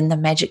 then the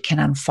magic can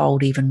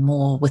unfold even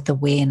more with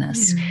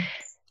awareness.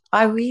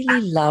 I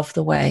really love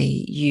the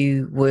way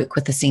you work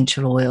with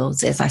essential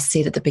oils. As I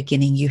said at the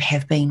beginning, you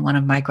have been one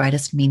of my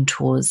greatest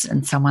mentors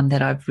and someone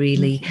that I've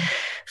really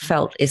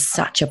felt is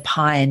such a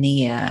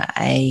pioneer,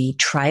 a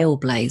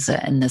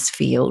trailblazer in this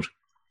field.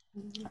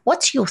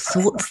 What's your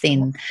thoughts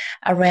then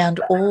around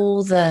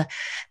all the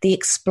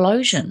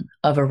explosion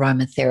of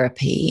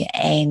aromatherapy?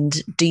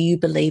 And do you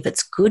believe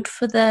it's good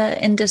for the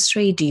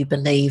industry? Do you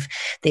believe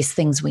there's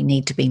things we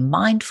need to be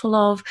mindful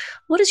of?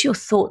 What is your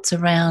thoughts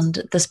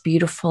around this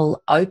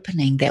beautiful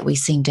opening that we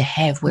seem to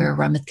have where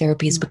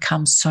aromatherapy has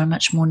become so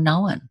much more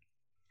known?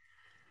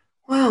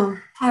 Well,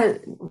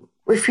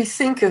 if we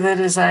think of it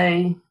as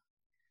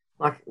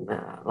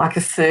like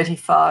a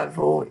 35,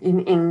 or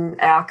in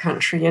our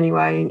country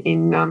anyway,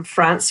 in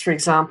France, for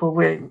example,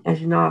 where, as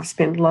you know, I've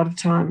spent a lot of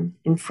time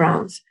in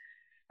France,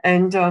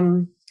 and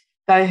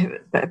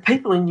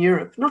people in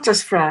Europe, not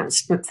just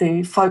France, but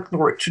the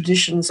folkloric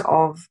traditions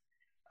of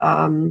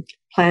plant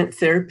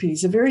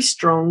therapies are very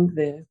strong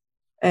there.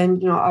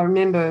 And, I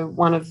remember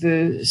one of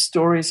the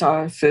stories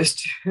I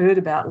first heard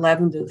about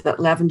lavender, that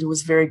lavender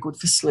was very good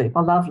for sleep.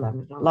 I love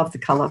lavender. I love the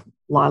colour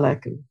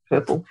lilac and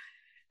purple.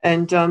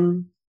 And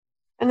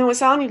it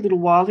was only a little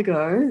while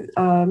ago,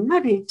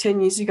 maybe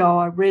 10 years ago,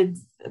 I read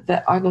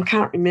that, I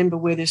can't remember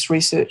where this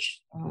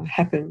research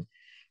happened,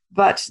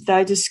 but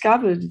they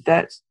discovered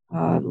that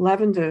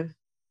lavender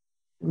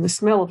and the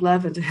smell of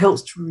lavender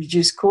helps to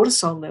reduce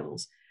cortisol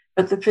levels.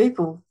 But the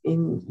people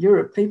in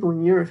Europe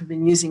have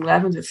been using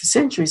lavender for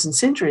centuries and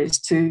centuries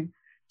to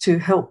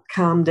help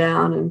calm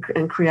down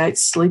and create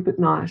sleep at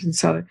night. And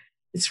so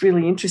it's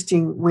really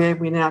interesting where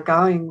we're now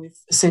going with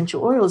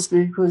essential oils,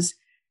 because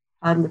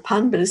the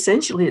pun, but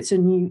essentially it's a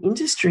new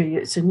industry,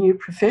 it's a new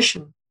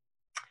profession.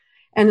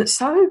 And it's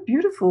so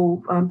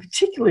beautiful,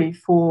 particularly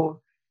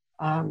for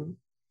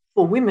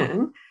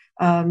women,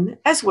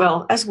 as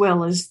well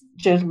as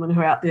gentlemen who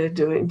are out there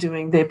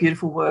doing their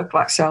beautiful work,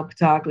 like Sal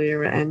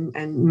Battaglia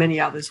and many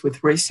others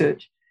with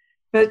research.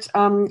 But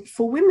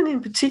for women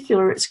in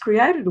particular, it's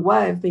created a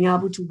way of being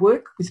able to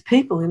work with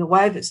people in a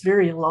way that's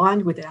very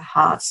aligned with our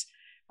hearts.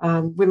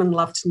 Women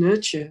love to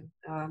nurture.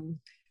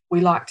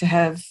 We like to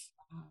have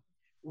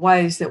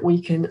ways that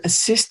we can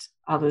assist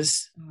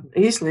others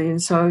easily,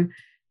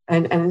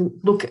 and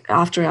look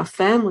after our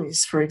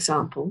families, for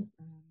example.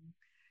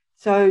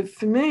 So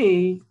for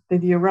me, the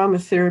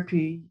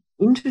aromatherapy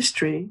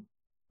industry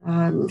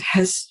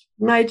has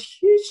made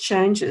huge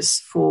changes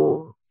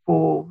for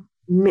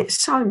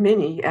so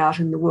many out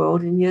in the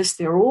world. And yes,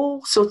 there are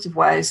all sorts of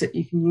ways that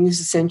you can use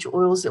essential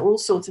oils. There are all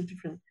sorts of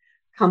different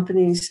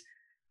companies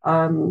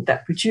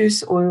that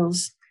produce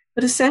oils,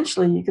 but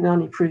essentially you can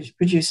only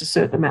produce a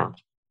certain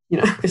amount,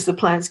 because the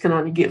plants can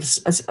only give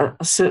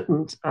a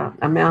certain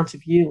amount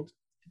of yield,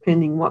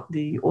 depending what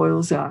the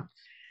oils are.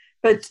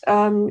 But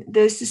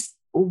there's this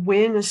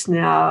awareness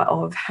now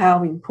of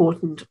how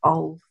important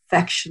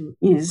olfaction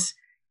is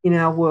in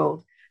our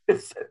world.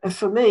 But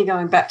for me,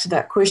 going back to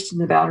that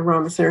question about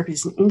aromatherapy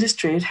as an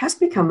industry, it has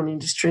become an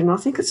industry, and I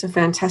think it's a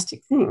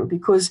fantastic thing,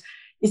 because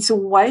it's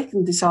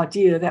awakened this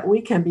idea that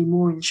we can be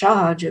more in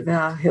charge of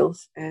our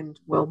health and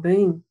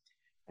well-being.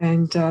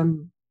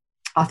 And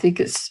I think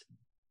it's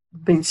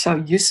been so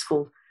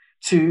useful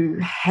to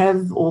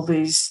have all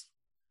these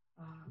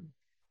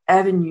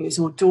avenues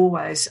or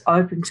doorways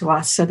open to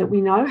us so that we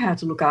know how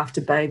to look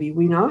after baby.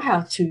 We know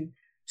how to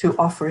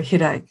offer a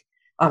headache.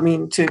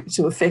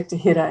 To affect a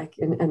headache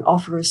and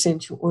offer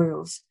essential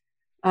oils.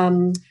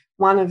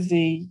 One of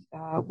the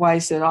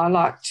ways that I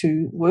like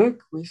to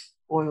work with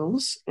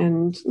oils,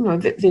 and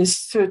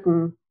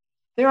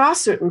there are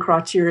certain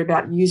criteria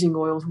about using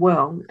oils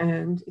well,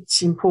 and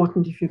it's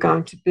important if you're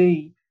going to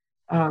be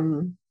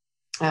an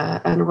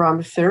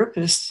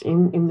aromatherapist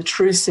in the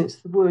true sense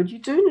of the word. You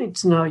do need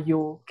to know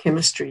your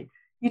chemistry.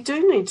 You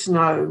do need to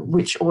know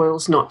which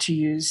oils not to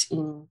use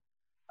in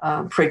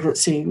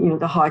pregnancy.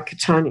 The high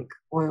ketonic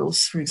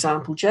oils, for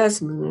example,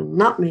 jasmine and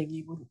nutmeg,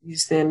 you wouldn't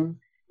use them.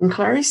 And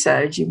clary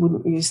sage, you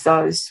wouldn't use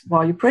those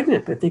while you're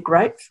pregnant, but they're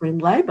great for in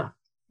labour.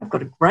 I've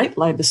got a great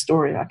labour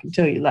story I can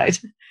tell you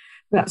later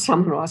about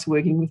someone I was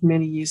working with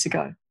many years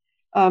ago.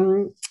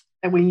 And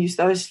we use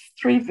those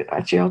three.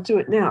 Actually, I'll do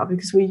it now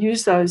because we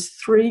use those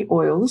three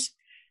oils,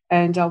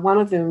 and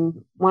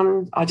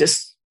one I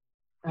just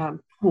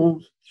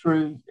pulled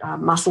through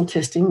muscle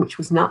testing, which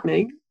was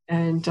nutmeg,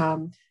 and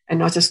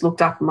I just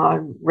looked up my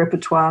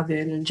repertoire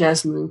then, and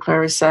jasmine and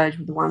clary sage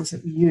were the ones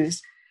that we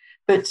used.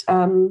 But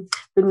the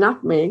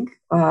nutmeg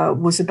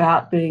was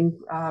about being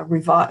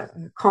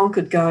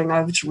conquered, going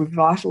over to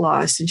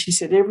revitalised. And she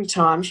said every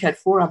time she had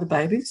 4 other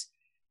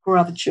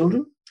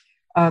children,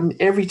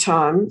 every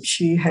time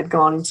she had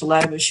gone into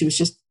labour, she was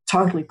just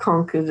totally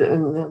conquered,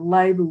 and the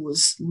labour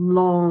was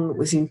long, it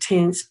was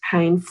intense,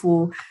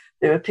 painful.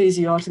 There were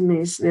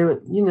episiotomies,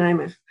 you name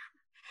it.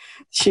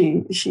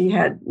 She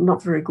had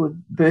not very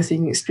good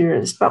birthing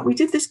experience, but we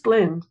did this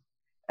blend.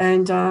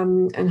 And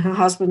her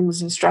husband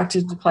was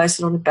instructed to place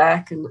it on her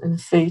back and her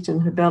feet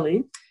and her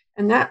belly.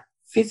 And that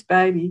 5th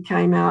baby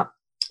came out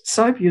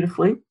so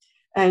beautifully.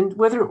 And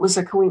whether it was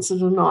a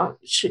coincidence or not,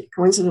 she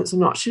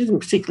didn't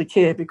particularly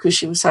care because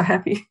she was so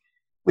happy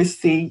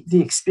with the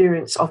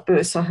experience of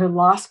birth. So her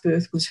last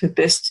birth was her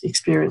best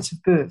experience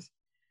of birth.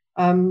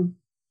 And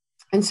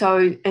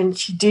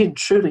she did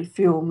truly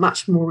feel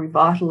much more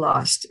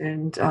revitalised,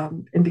 and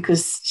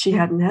because she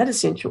hadn't had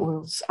essential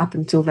oils up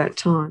until that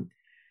time.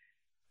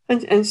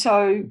 And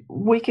so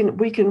we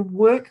can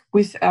work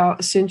with our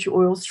essential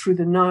oils through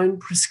the known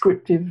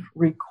prescriptive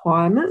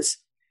requirements.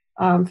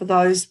 For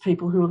those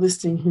people who are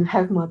listening who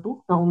have my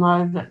book, they'll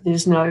know that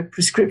there's no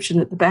prescription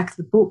at the back of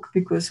the book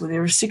because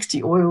there are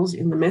 60 oils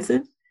in the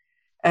method.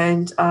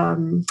 And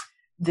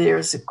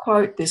there's a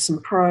quote, there's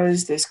some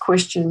prose, there's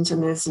questions,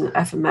 and there's an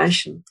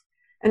affirmation.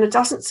 And it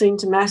doesn't seem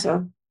to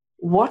matter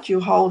what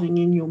you're holding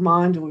in your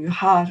mind or your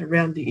heart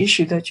around the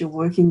issue that you're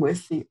working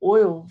with, the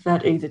oil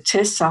that either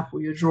tests up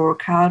or you draw a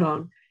card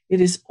on,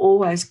 it is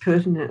always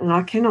pertinent. And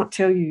I cannot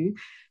tell you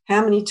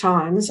how many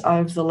times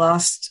over the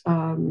last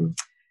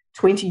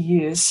 20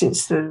 years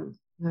since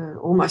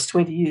almost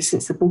 20 years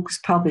since the book was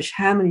published,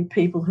 how many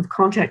people have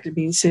contacted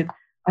me and said,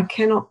 I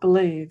cannot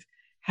believe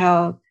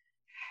how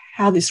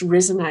this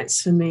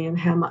resonates for me and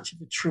how much of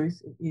a truth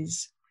it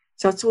is.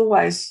 So it's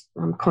always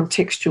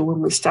contextual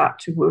when we start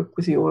to work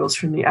with the oils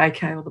from the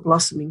AK or the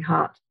Blossoming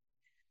Heart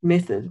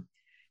method.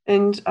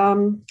 And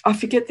I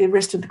forget the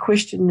rest of the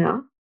question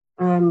now.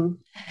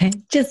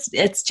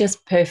 It's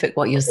just perfect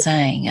what you're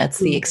saying. It's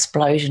the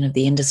explosion of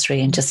the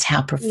industry and just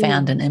how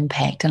profound an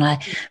impact. And I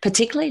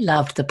particularly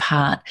loved the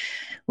part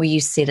where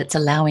you said it's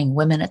allowing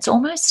women. It's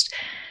almost,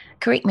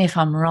 correct me if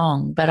I'm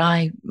wrong, but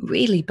I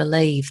really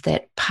believe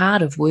that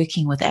part of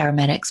working with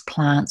aromatics,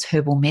 plants,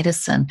 herbal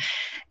medicine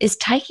is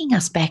taking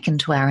us back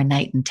into our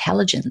innate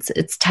intelligence.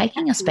 It's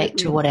taking us back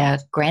to what our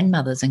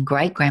grandmothers and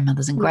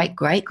great-grandmothers and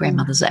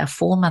great-great-grandmothers, our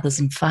foremothers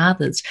and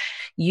fathers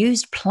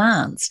used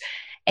plants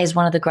as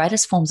one of the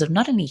greatest forms of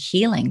not only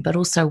healing but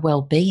also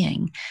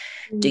well-being.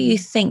 Do you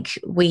think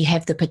we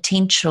have the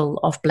potential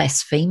of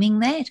blaspheming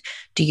that?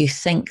 Do you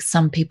think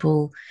some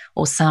people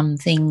or some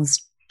things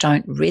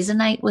don't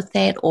resonate with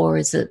that,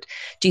 or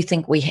do you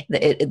think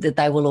that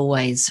they will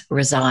always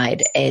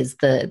reside as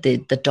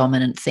the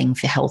dominant thing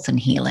for health and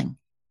healing?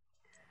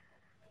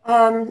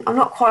 I'm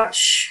not quite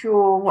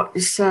sure what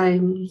you're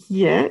saying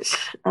yet.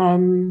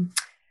 Do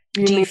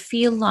you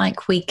feel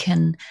like we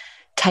can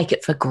take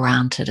it for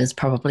granted is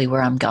probably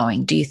where I'm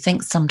going. Do you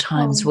think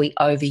sometimes we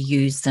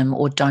overuse them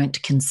or don't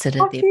consider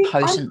their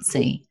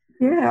potency?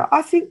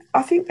 I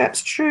think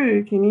that's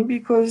true, Kimmy,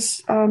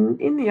 because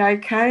in the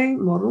AK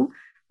model,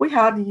 we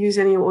hardly use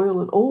any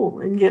oil at all,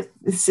 and yet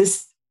it's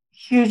this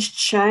huge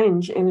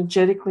change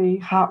energetically,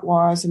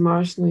 heart-wise,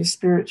 emotionally,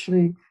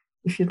 spiritually,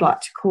 if you'd like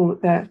to call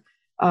it that,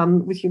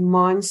 with your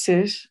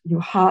mindset,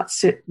 your heart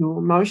set, your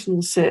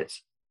emotional set,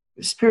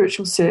 your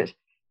spiritual set.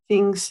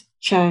 Things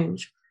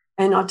change.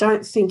 And I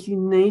don't think you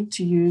need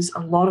to use a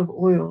lot of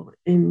oil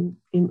in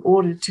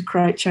order to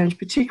create change,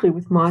 particularly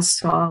with my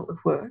style of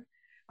work.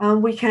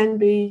 We can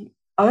be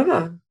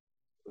overusing,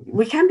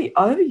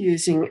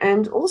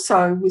 and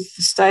also with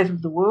the state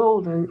of the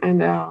world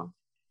and our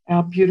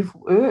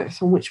beautiful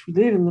earth on which we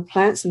live and the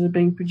plants that are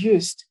being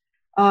produced,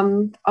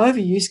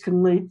 overuse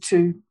can lead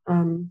to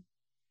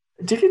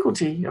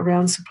difficulty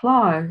around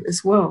supply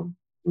as well.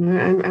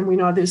 And we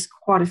know there's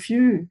quite a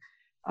few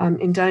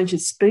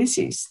endangered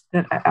species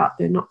that are out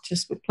there, not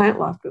just with plant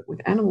life, but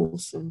with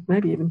animals and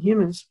maybe even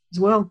humans as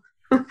well.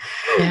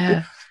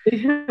 Yeah.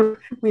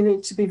 We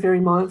need to be very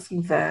mindful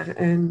of that.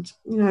 And,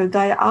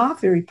 they are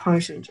very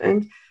potent.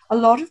 And a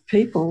lot of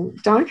people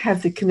don't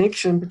have the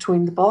connection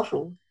between the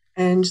bottle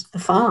and the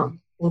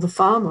farm or the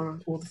farmer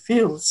or the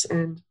fields.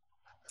 And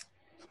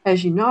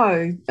as you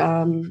know,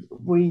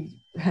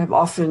 we have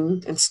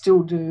often and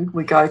still do,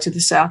 we go to the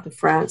south of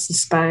France and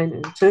Spain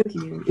and Turkey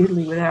and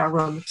Italy with our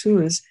aroma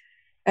tours.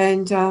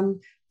 And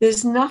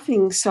there's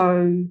nothing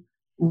so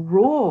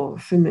raw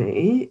for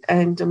me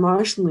and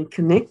emotionally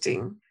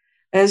connecting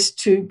as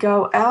to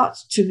go out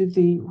to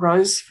the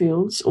rose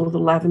fields or the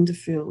lavender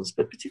fields,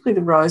 but particularly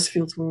the rose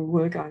fields when we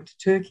were going to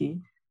Turkey.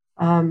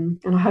 And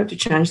I hope to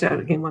change that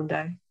again one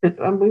day. But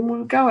we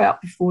would go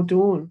out before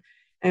dawn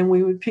and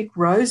we would pick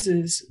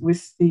roses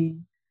with the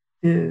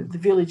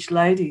village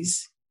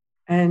ladies.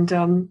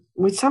 And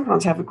we'd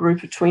sometimes have a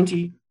group of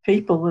 20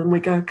 people and we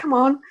go, come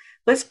on,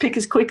 let's pick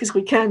as quick as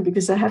we can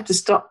because they have to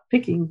stop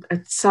picking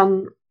at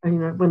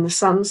when the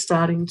sun's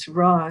starting to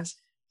rise.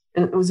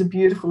 And it was a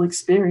beautiful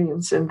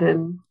experience. And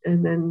then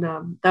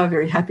they were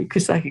very happy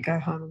because they could go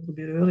home a little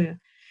bit earlier.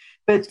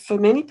 But for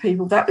many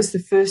people, that was the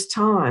first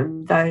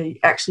time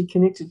they actually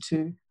connected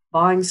to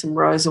buying some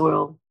rose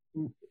oil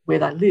where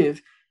they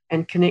live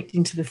and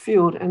connecting to the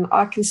field. And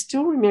I can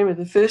still remember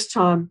the first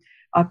time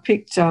I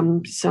picked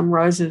some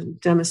Rosa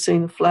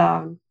Damascena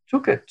flower and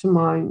took it to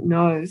my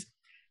nose,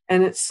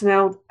 and it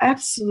smelled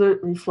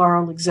absolutely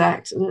floral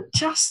exact, and it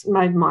just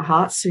made my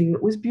heart sing.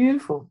 It was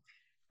beautiful.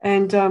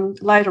 And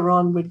later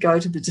on, we'd go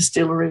to the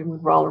distillery and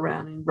we'd roll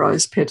around in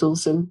rose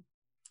petals, and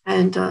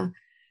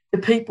the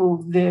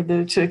people there,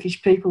 the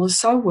Turkish people, are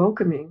so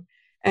welcoming.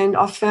 And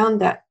I found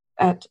that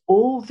at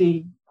all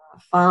the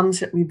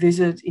farms that we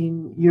visit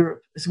in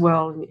Europe as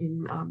well,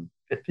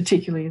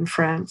 particularly in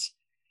France,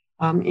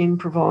 in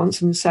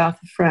Provence, in the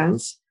south of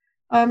France,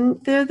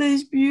 there are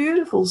these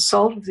beautiful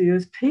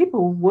salt-of-the-earth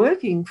people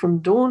working from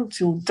dawn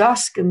till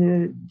dusk,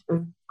 and they're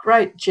a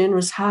great,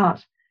 generous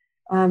heart,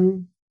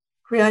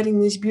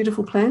 creating these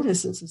beautiful plant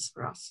essences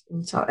for us.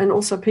 And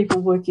also people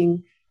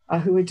working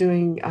who are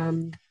doing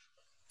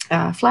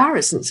flower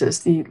essences,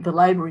 the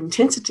labour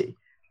intensity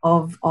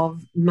of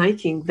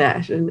making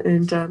that,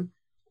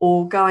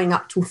 or going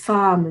up to a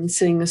farm and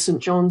seeing the St.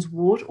 John's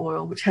wort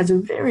oil, which has a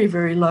very,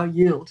 very low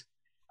yield,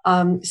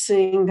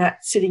 seeing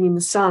that sitting in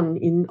the sun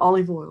in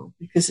olive oil,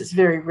 because it's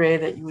very rare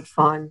that you would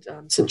find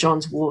St.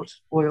 John's wort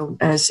oil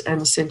as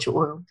an essential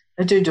oil.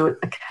 They do it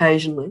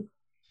occasionally,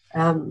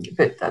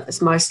 but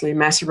it's mostly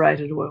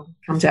macerated oil.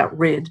 It comes out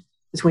red,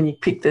 because when you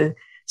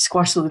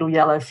squash the little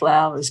yellow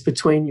flowers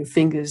between your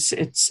fingers,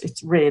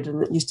 it's red,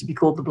 and it used to be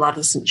called the blood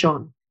of St.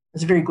 John.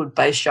 It's a very good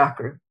base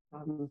chakra,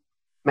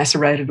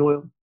 macerated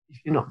oil, if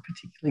you're not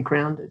particularly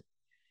grounded.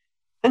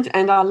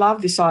 And I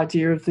love this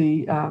idea of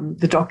the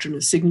doctrine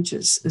of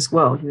signatures as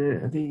well.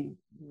 The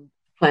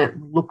plant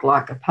will look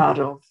like a part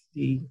of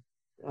the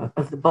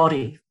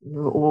body,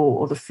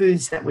 or the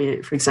foods that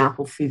we, for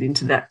example, feed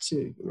into that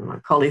too.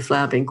 Like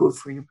cauliflower being good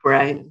for your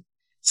brain, and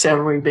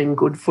celery being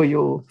good for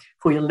your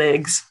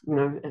legs,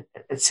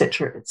 et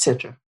cetera, et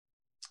cetera.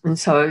 And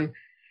so,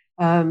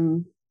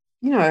 and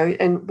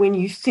when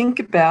you think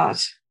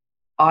about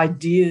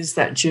ideas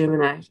that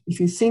germinate, if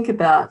you think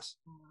about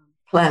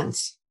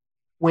plants,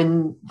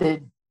 when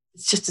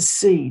it's just a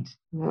seed,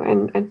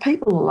 and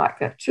people are like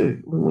that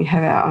too. When we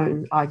have our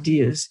own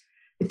ideas,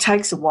 it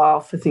takes a while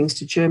for things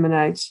to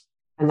germinate,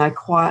 and they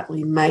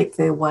quietly make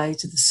their way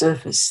to the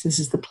surface. This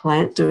is the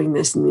plant doing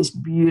this, and this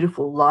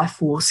beautiful life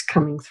force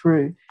coming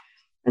through,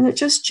 and it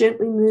just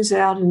gently moves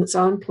out in its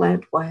own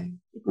plant way.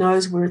 It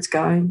knows where it's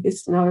going. It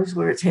knows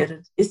where it's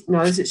headed. It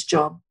knows its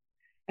job,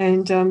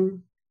 and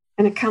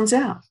it comes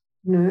out,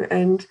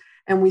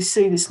 and we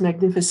see this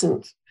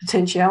magnificent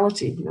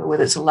potentiality,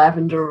 whether it's a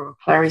lavender or a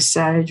clary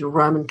sage or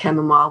Roman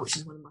chamomile, which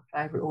is one of my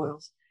favourite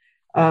oils,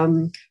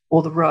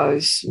 or the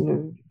rose,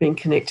 being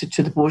connected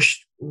to the bush,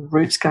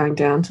 roots going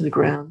down to the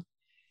ground.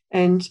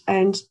 And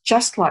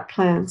just like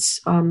plants,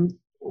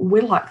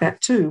 we're like that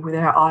too, with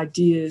our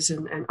ideas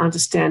and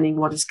understanding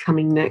what is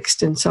coming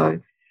next. And so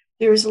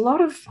there is a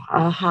lot of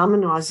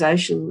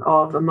harmonisation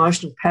of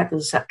emotional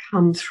patterns that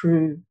come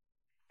through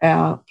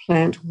our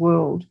plant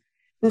world.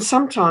 And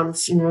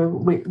sometimes,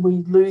 we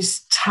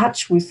lose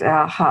touch with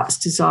our heart's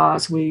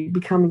desires. We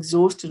become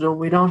exhausted, or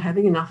we're not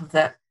having enough of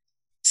that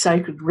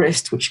sacred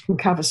rest, which can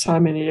cover so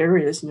many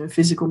areas,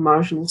 physical,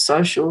 emotional,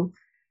 social,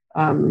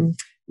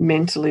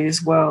 mentally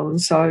as well.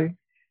 And so,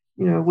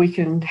 we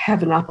can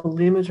have an upper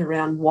limit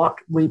around what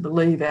we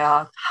believe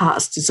our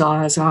heart's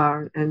desires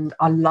are. And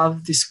I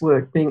love this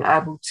work, being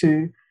able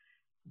to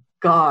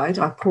guide.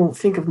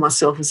 Think of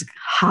myself as a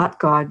heart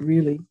guide,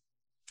 really,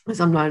 as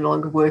I'm no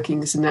longer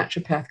working as a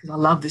naturopath, because I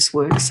love this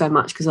work so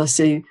much, because I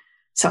see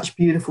such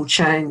beautiful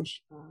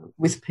change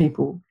with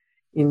people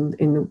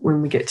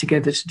when we get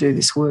together to do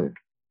this work.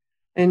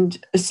 And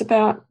it's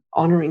about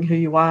honouring who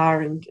you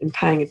are and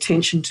paying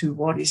attention to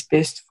what is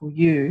best for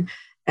you,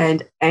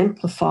 and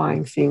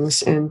amplifying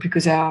things. And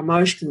because our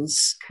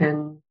emotions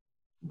can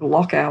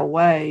block our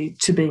way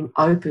to being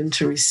open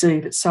to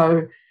receive. It's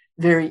so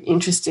very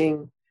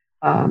interesting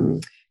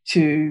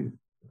to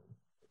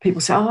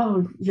people say,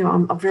 oh, you know,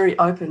 I'm very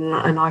open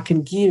and I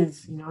can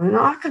give, you know, and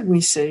I can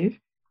receive.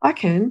 I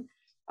can.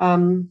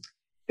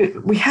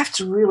 We have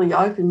to really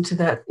open to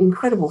that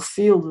incredible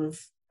field of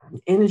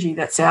energy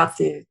that's out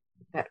there,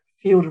 that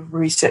field of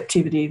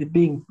receptivity, the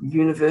big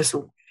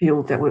universal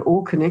field that we're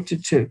all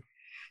connected to,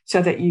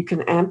 so that you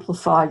can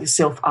amplify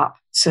yourself up,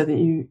 so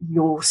that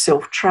your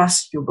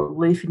self-trust, your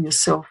belief in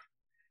yourself,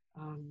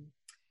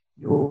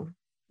 your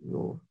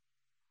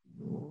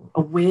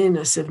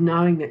awareness of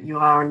knowing that you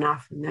are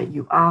enough and that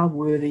you are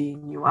worthy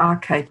and you are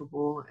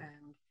capable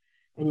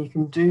and you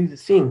can do the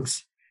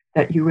things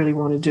that you really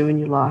want to do in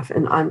your life.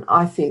 And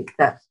I think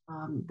that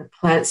the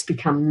plants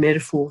become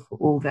metaphor for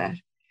all that.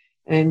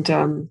 And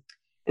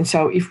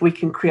so if we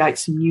can create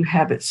some new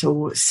habits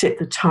or set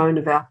the tone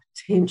of our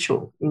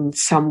potential in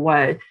some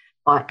way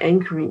by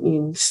anchoring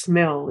in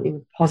smell in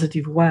a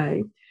positive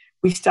way,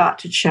 we start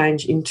to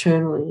change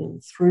internally.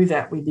 And through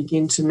that, we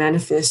begin to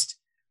manifest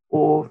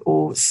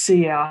or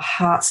see our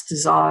heart's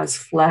desires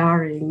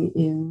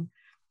flowering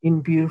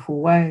in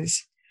beautiful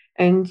ways.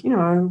 And, you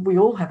know, we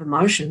all have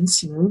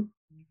emotions, you know.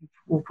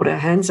 We'll put our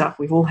hands up.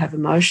 We all have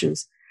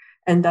emotions.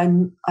 And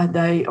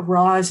they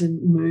arise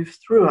and move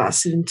through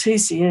us. And in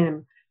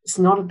TCM, it's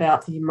not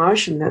about the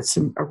emotion that's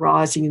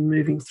arising and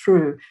moving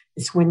through.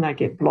 It's when they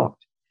get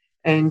blocked.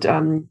 And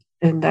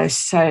they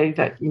say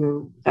that, you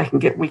know,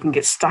 we can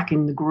get stuck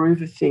in the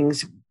groove of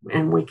things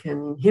and we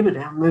can inhibit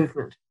our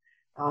movement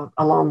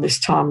along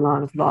this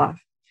timeline of life.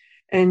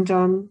 And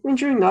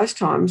during those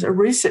times, a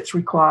reset's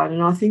required.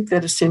 And I think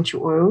that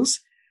essential oils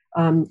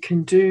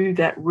can do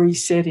that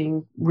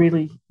resetting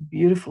really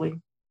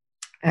beautifully.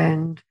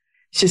 And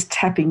it's just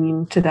tapping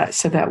into that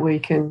so that we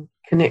can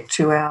connect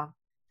to our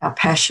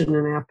passion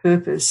and our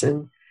purpose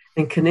and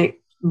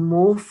connect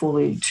more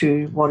fully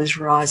to what is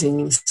rising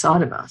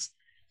inside of us.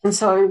 And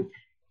so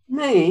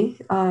me,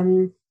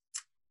 one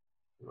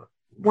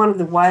of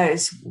the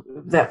ways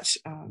that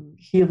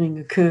healing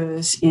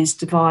occurs is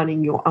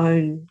divining your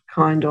own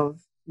kind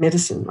of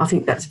medicine. I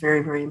think that's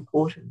very, very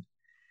important.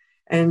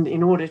 And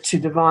in order to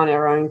divine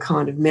our own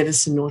kind of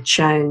medicine or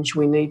change,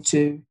 we need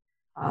to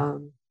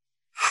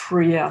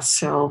free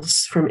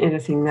ourselves from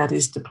anything that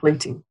is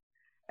depleting.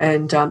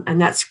 And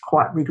that's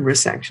quite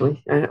rigorous,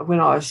 actually.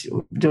 When I was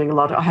doing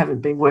I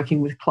haven't been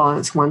working with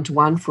clients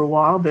one-to-one for a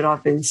while, but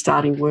I've been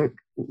starting work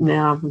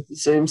now with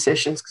Zoom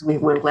sessions because we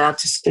weren't allowed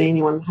to see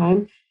anyone at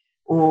home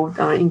or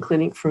in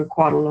clinic for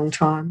quite a long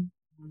time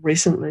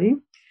recently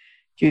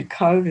due to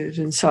COVID.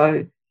 And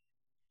so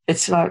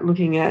it's like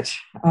looking at,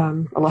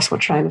 I lost my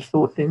train of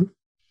thought then.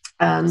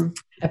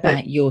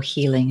 About your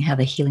healing, how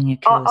the healing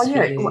occurs.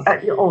 For you.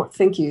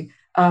 Thank you.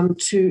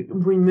 To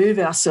remove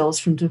ourselves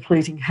from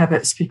depleting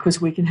habits,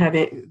 because we can have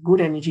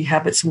good energy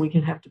habits and we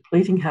can have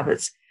depleting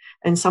habits.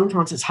 And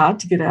sometimes it's hard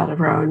to get out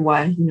of our own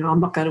way. You know, I'm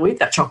not going to eat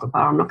that chocolate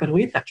bar. I'm not going to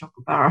eat that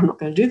chocolate bar. I'm not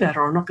going to do that,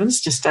 or I'm not going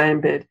to just stay in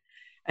bed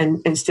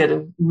and instead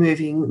of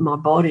moving my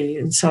body.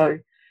 And so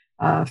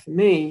for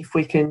me, if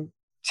we can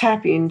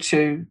tap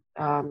into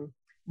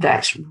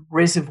that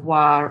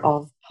reservoir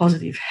of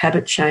positive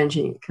habit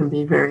changing, it can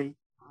be very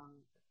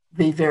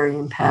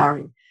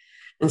empowering.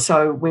 And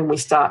so when we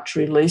start to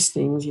release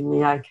things in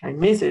the AK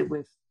method,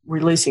 with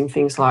releasing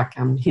things like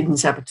hidden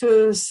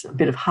saboteurs, a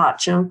bit of heart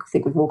junk. I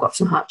think we've all got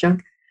some heart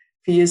junk.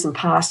 Fears and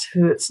past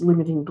hurts,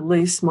 limiting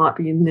beliefs might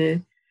be in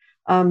there.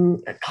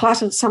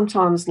 Clutter,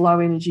 sometimes low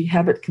energy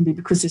habit can be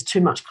because there's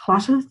too much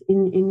clutter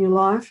in your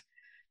life.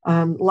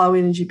 Low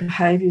energy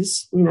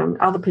behaviours, you know,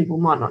 other people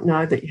might not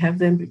know that you have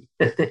them,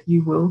 but that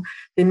you will.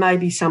 There may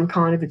be some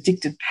kind of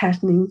addicted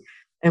patterning,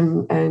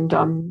 and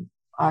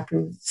I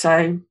can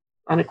say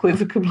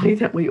unequivocally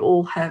that we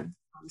all have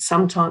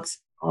some types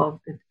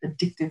of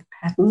addictive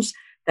patterns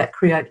that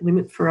create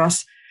limit for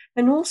us.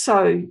 And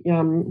also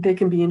there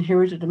can be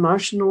inherited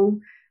emotional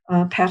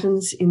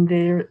patterns in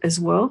there as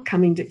well,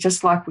 coming to,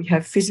 just like we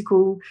have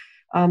physical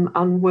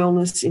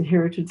unwellness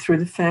inherited through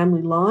the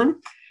family line.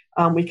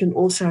 We can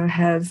also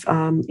have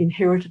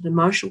inherited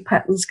emotional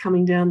patterns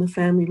coming down the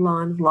family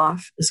line of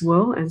life as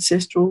well,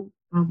 ancestral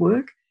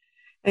work,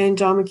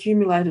 and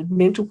accumulated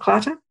mental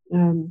clutter.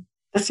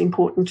 That's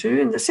important too.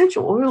 And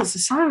essential oils are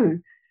so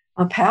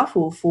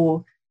powerful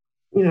for,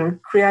 you know,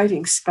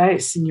 creating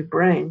space in your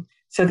brain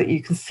so that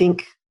you can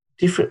think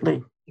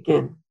differently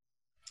again.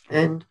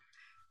 And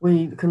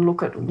we can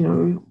look at, you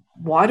know,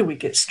 why do we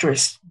get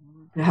stressed?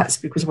 Perhaps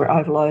because we're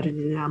overloaded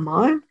in our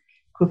mind.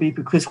 Could be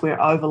because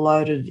we're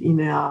overloaded in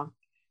our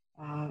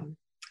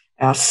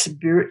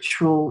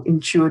spiritual,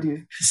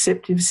 intuitive,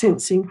 perceptive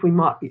sensing. We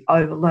might be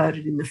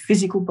overloaded in the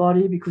physical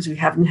body because we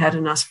haven't had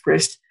enough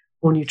rest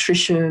or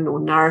nutrition or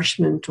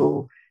nourishment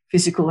or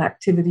physical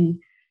activity.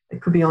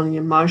 It could be on the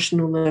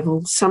emotional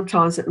level.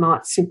 Sometimes it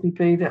might simply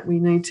be that we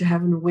need to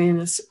have an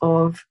awareness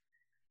of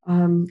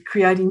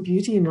creating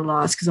beauty in our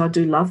lives, because I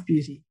do love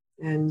beauty.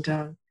 And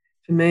for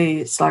me,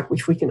 it's like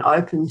if we can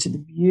open to the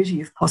beauty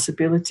of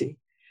possibility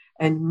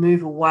and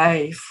move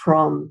away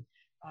from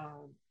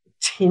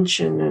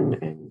tension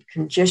and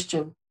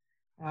congestion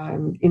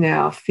in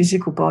our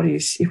physical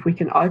bodies, if we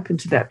can open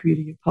to that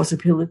beauty of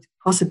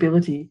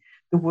possibility,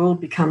 the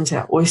world becomes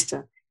our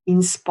oyster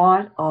in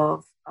spite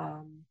of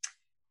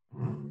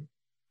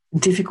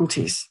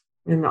difficulties.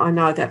 And I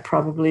know that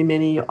probably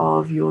many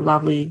of your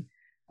lovely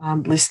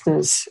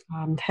listeners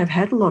have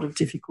had a lot of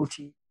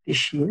difficulty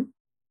this year.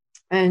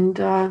 And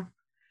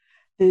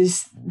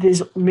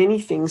there's many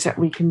things that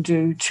we can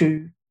do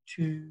to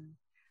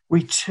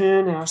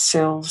return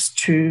ourselves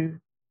to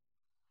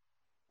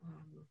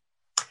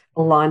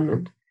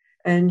alignment.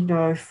 And,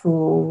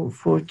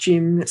 for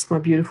Jim, that's my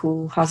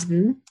beautiful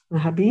husband, my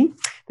hubby,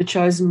 the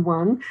chosen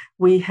one,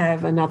 we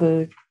have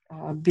another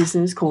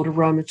business called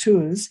Aroma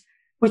Tours,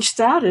 which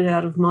started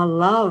out of my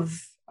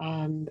love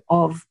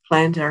of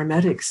plant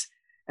aromatics.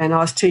 And I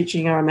was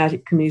teaching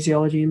aromatic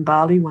kinesiology in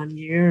Bali one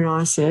year, and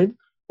I said,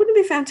 wouldn't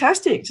it be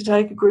fantastic to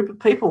take a group of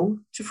people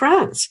to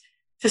France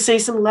to see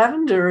some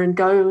lavender and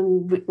go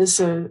and witness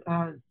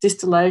a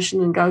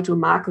distillation and go to a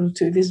market or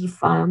two, visit a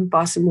farm,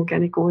 buy some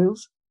organic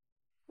oils?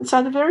 And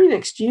so the very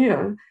next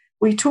year,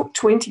 we took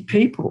 20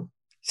 people,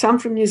 some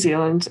from New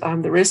Zealand,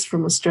 the rest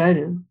from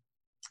Australia.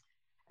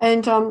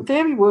 And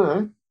there we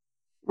were,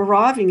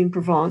 arriving in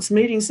Provence,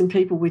 meeting some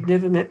people we'd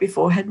never met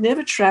before, had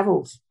never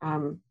travelled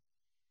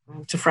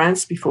to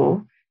France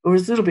before. It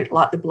was a little bit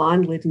like the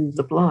blind leading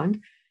the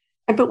blind.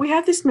 But we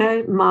had this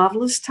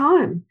marvellous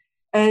time.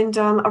 And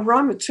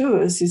Aroma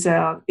Tours is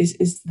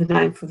the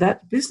name for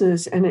that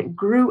business, and it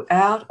grew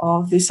out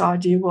of this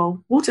idea,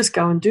 well, we'll just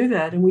go and do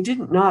that. And we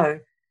didn't know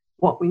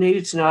what we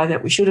needed to know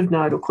that we should have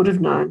known or could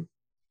have known.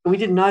 But we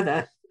didn't know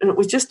that. And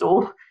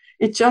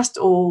it just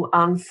all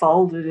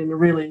unfolded in a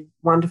really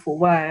wonderful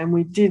way. And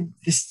we did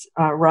this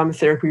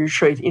aromatherapy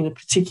retreat in a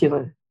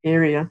particular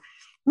area,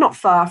 not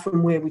far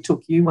from where we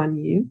took you one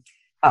year,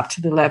 up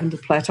to the Lavender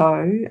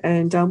Plateau.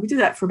 And we did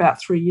that for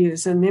about 3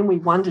 years. And then we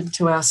wondered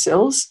to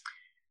ourselves,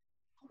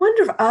 I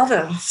wonder if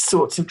other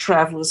sorts of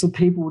travellers or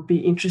people would be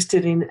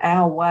interested in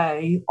our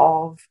way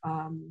of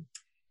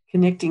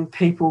connecting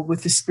people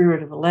with the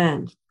spirit of the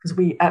land, because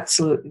we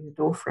absolutely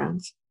adore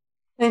France.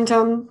 And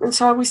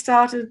so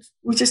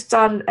we just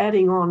started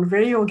adding on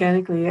very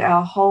organically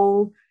our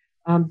whole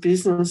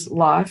business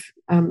life,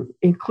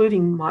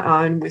 including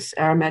my own with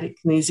aromatic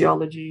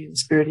kinesiology and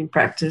spirit in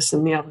practice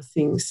and the other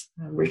things,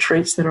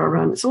 retreats that I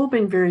run. It's all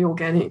been very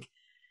organic.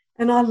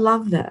 And I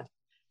love that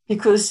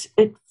because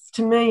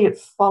to me, it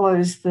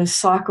follows the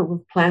cycle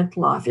of plant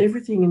life,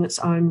 everything in its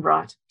own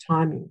right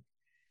timing.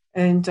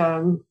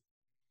 And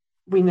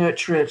we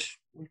nurture it.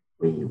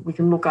 We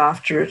can look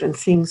after it, and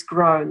things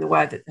grow in the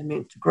way that they're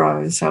meant to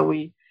grow. And so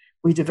we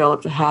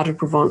developed a Heart of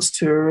Provence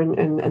tour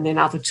and then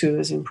other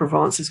tours in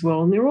Provence as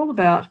well. And they're all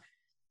about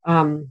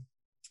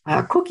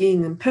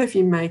cooking and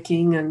perfume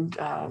making and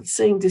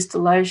seeing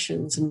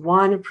distillations and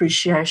wine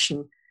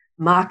appreciation,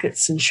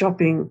 markets and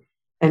shopping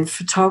and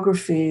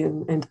photography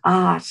and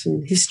art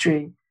and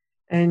history.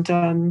 And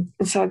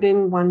so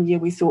then one year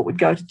we thought we'd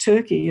go to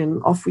Turkey,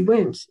 and off we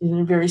went in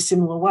a very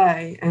similar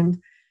way.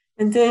 And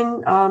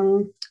then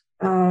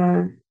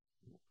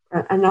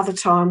another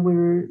time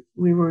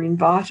we were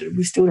invited,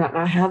 we still don't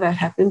know how that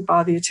happened,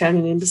 by the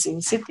Italian Embassy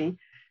in Sydney.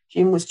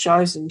 Jim was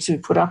chosen to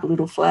put up a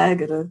little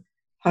flag at a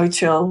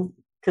hotel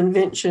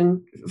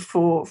convention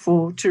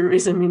for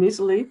tourism in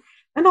Italy.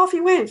 And off he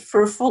went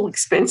for a full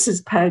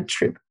expenses paid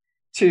trip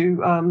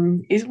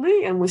to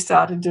Italy, and we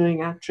started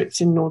doing our trips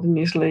in northern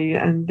Italy.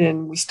 And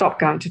then we stopped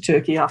going to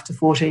Turkey after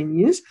 14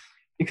 years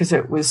because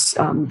it was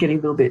getting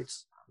a little bit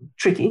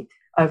tricky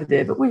over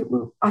there. But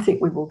I think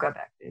we will go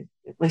back there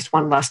at least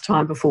one last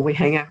time before we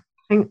hang up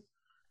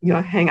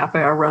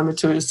our Aroma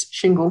Tours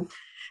shingle.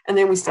 And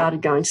then we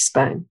started going to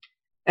Spain,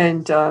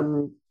 and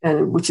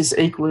which is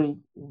equally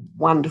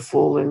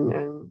wonderful.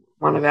 And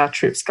one of our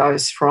trips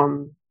goes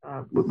from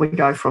we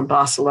go from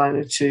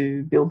Barcelona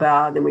to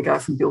Bilbao, then we go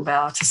from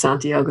Bilbao to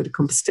Santiago de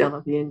Compostela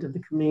at the end of the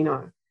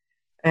Camino,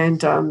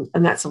 and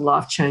that's a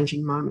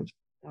life-changing moment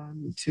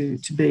to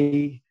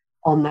be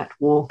on that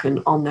walk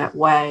and on that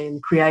way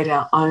and create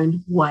our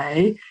own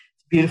way.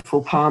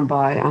 Beautiful poem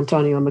by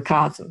Antonio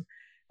Machado,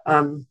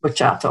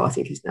 I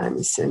think his name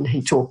is, and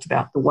he talked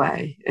about the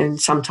way.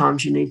 And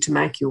sometimes you need to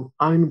make your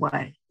own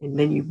way, and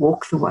then you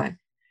walk the way.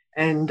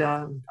 And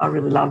I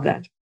really love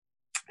that.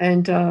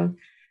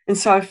 And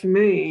so for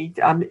me,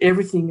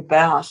 everything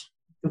about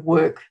the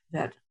work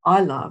that I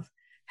love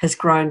has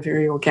grown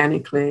very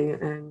organically.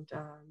 And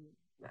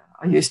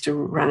I used to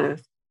run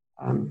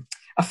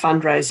a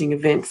fundraising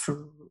event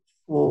for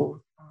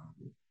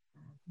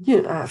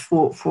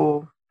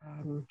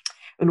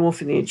an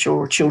orphanage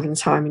or a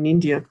children's home in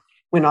India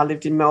when I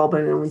lived in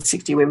Melbourne, and when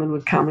 60 women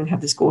would come and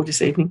have this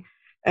gorgeous evening.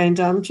 And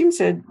Jim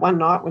said one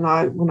night when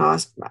I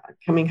was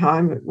coming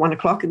home at 1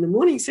 o'clock in the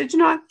morning, he said,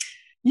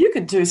 you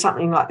could do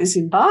something like this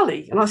in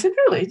Bali. And I said,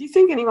 really? Do you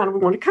think anyone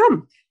would want to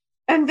come?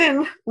 And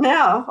then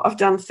now I've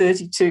done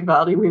 32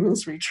 Bali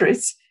women's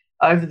retreats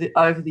over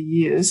the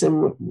years,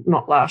 and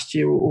not last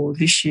year or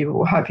this year.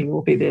 We're hoping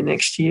we'll be there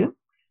next year.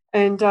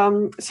 And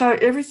so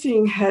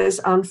everything has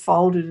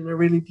unfolded in a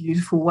really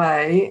beautiful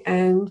way.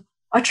 And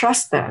I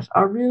trust that.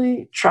 I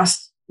really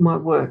trust my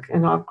work,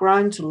 and I've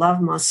grown to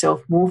love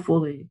myself more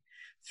fully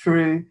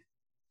through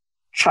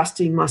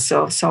trusting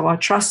myself. So I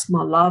trust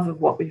my love of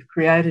what we've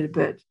created,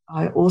 but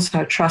I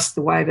also trust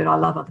the way that I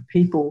love other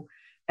people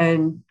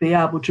and be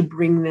able to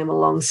bring them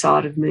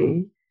alongside of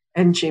me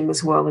and Jim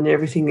as well in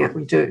everything that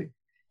we do.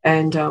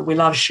 And we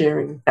love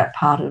sharing that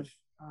part of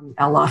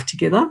our life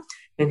together.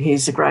 And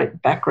he's a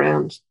great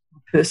background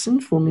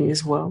person for me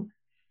as well.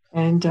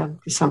 And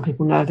because some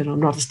people know that I'm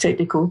not as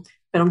technical,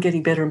 but I'm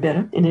getting better and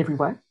better in every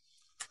way.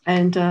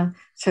 And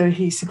so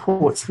he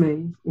supports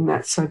me in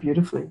that so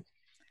beautifully.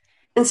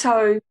 And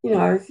so,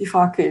 if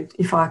I could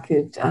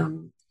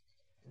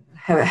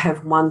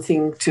have one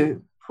thing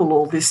to pull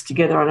all this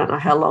together, I don't know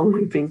how long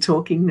we've been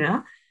talking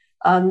now,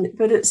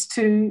 but it's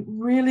to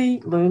really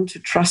learn to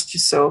trust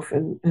yourself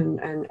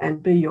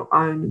and be your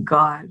own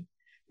guide,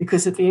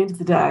 because at the end of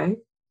the day,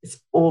 it's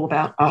all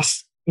about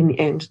us in the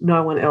end.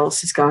 No one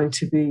else is going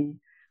to be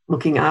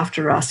looking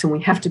after us, and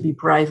we have to be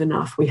brave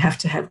enough. We have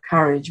to have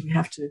courage. We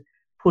have to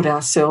put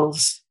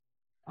ourselves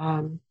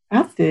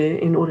out there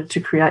in order to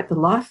create the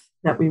life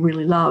that we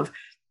really love.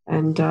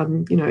 And,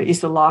 is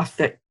the life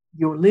that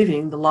you're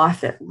living the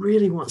life that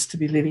really wants to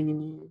be living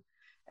in you,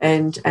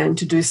 and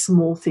to do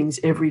small things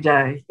every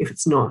day if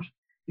it's not,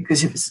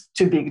 because if it's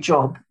too big a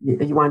job,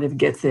 you won't ever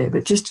get there,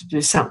 but just to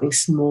do something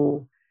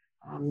small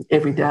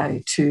every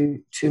day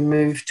to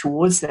move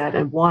towards that.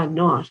 And why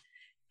not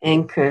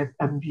anchor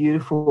a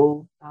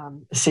beautiful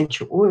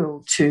essential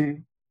oil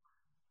to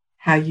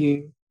how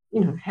you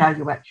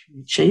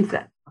actually achieve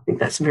that. I think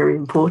that's very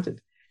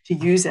important, to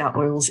use our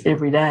oils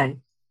every day,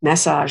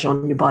 massage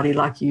on your body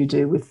like you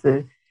do with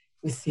the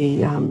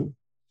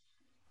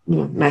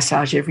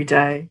massage every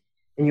day,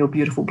 and your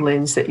beautiful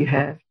blends that you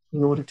have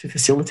in order to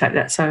facilitate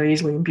that so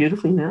easily and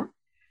beautifully now.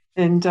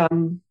 And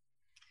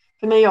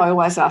for me, I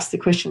always ask the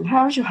question,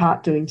 how is your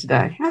heart doing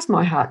today? How's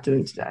my heart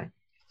doing today?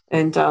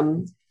 And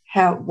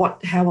how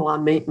will I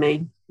meet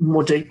me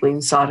more deeply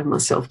inside of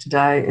myself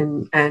today?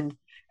 And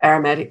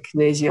aromatic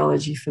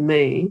kinesiology for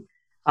me,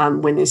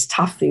 when there's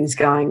tough things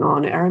going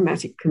on,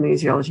 aromatic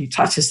kinesiology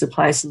touches the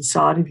place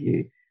inside of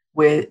you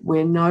where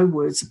no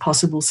words are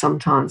possible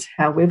sometimes.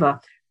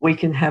 However, we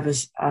can have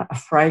a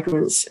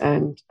fragrance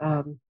and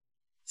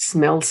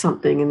smell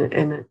something,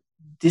 and it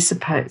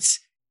dissipates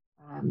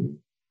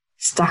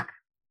stuck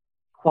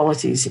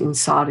qualities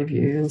inside of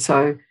you. And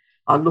so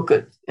I look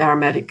at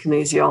aromatic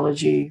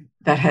kinesiology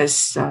that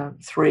has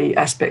three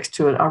aspects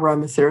to it: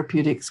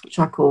 aromatherapeutics, which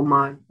I call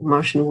my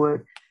emotional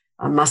work,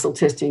 muscle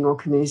testing or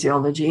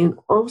kinesiology, and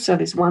also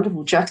this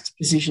wonderful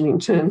juxtaposition in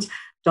terms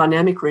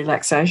dynamic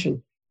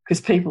relaxation,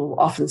 because people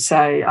often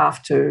say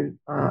after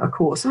a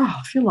course,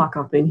 I feel like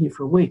I've been here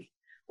for a week,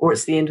 or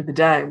it's the end of the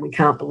day, and we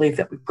can't believe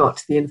that we've got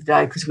to the end of the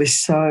day because we're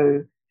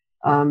so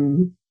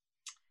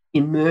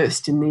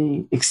immersed in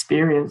the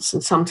experience.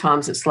 And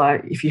sometimes it's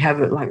like, if you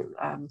have it like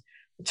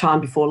the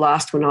time before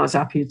last when I was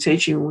up here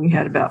teaching, we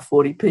had about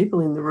 40 people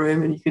in the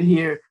room, and you could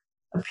hear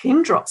a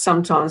pin drop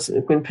sometimes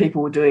when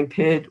people were doing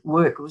paired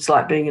work. It was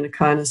like being in a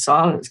cone of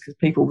silence because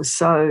people were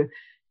so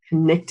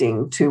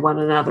connecting to one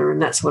another.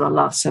 And that's what I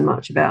love so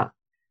much about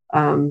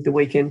the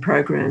weekend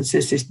programs.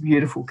 There's this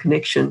beautiful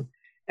connection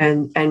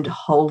and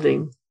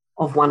holding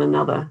of one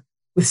another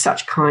with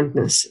such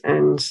kindness.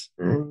 And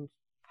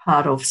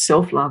part of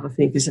self-love, I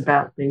think, is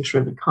about being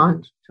truly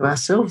kind to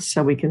ourselves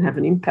so we can have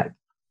an impact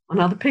on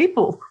other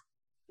people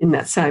in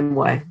that same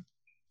way.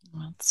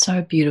 Well, it's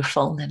so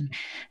beautiful, and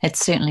it's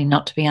certainly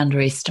not to be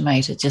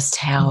underestimated just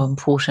how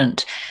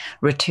important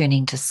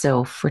returning to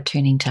self,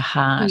 returning to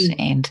heart,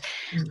 and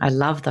I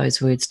love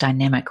those words,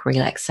 dynamic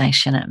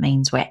relaxation. It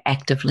means we're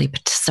actively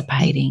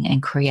participating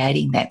and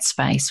creating that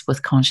space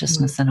with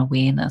consciousness and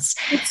awareness.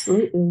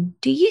 Absolutely.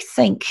 Do you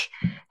think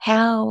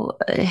how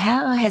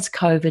has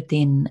COVID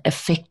then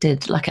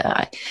affected,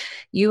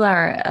 you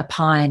are a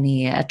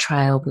pioneer, a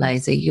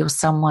trailblazer, you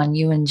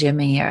and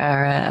Jimmy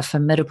are a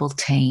formidable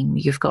team.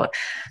 You've got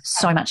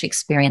so much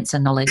experience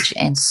and knowledge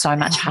and so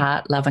much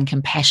heart, love and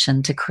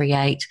compassion to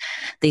create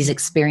these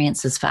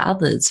experiences for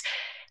others.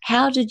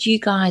 How did you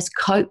guys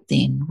cope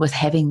then with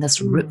having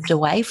this ripped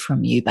away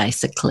from you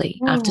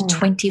basically after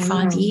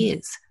 25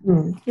 years?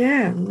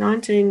 Yeah,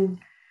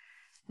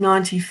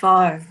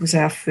 1995 was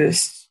our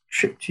first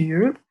trip to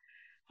Europe.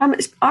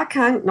 I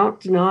can't not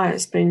deny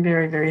it's been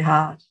very, very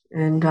hard,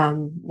 and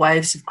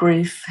waves of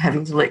grief,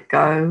 having to let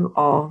go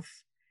of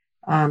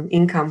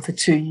income for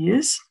 2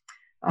 years.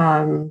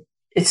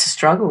 It's a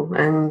struggle,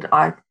 and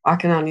I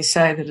can only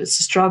say that it's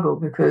a struggle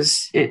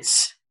because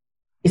it's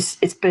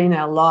been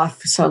our life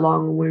for so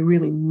long, and we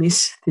really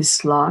miss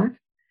this life.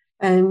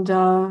 And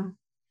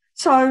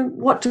so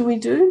what do we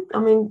do? I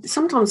mean,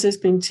 sometimes there's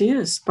been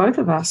tears, both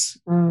of us.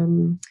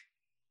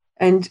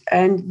 And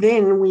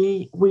then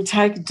we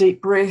take a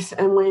deep breath,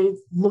 and we're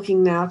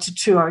looking now to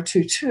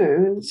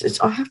 2022. And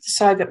I have to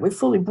say that we're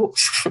fully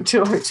booked for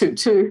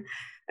 2022,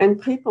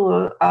 and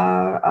people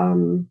are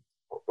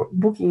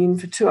booking in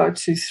for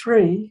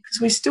 2023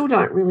 because we still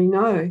don't really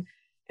know.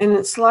 And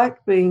it's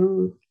like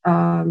being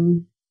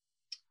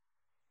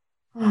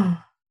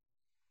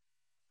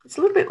it's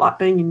a little bit like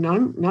being in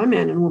no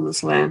man and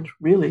woman's land,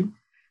 really.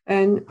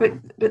 And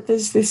but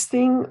there's this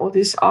thing or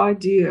this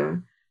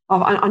idea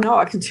of, I know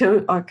I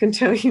can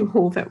tell you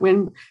all that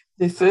when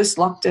the first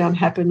lockdown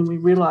happened and we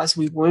realised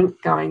we weren't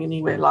going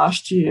anywhere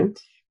last year,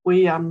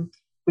 we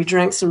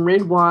drank some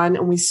red wine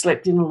and we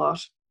slept in a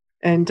lot,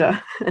 and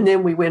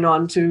then we went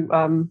on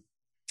to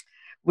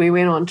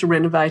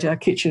renovate our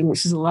kitchen,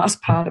 which is the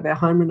last part of our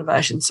home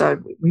renovation.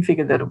 So we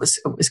figured that it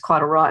was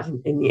quite all right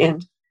in the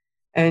end.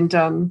 And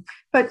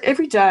but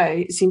every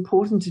day it's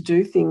important to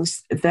do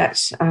things that,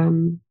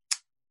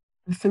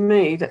 for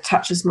me, that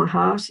touches my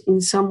heart in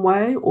some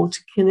way, or to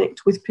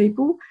connect with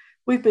people.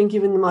 We've been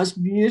given the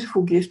most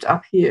beautiful gift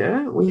up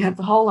here. We have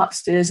the whole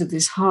upstairs of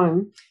this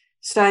home,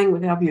 staying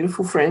with our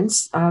beautiful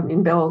friends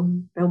in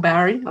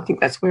Bellbarry. I think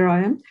that's where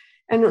I am.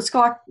 And it's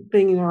like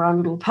being in our own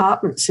little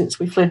apartment since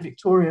we fled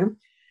Victoria.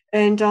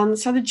 And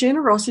so the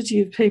generosity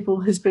of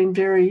people has been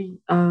very,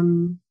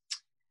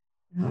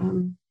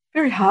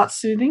 very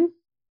heart-soothing.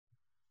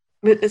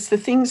 But it's the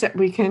things that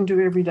we can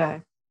do every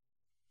day.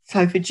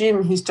 So for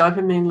Jim, his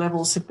dopamine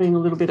levels have been a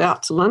little bit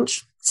out to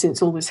lunch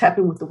since all this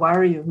happened, with the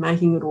worry of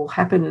making it all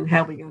happen and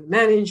how we're going to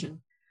manage.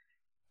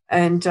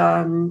 And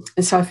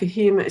so for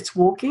him, it's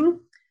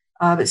walking.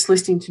 It's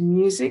listening to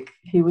music.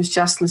 He was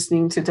just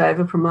listening to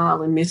Deva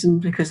Premal and Mitten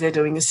because they're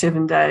doing a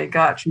 7-day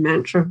Gayatri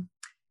Mantra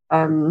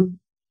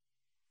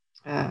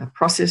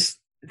process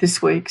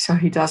this week, so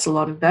he does a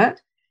lot of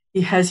that.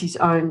 He has his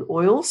own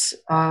oils.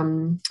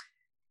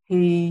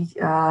 He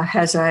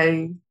has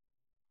a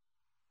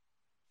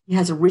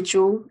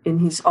ritual in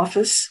his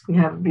office. We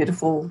have a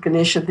beautiful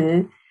Ganesha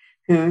there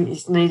who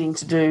is needing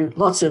to do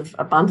lots of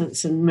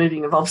abundance and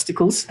moving of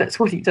obstacles. That's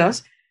what he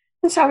does.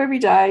 And so every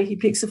day he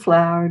picks a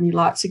flower and he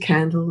lights a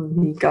candle,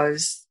 and he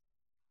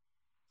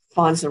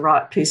finds the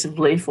right piece of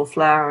leaf or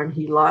flower, and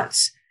he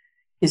lights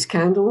his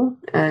candle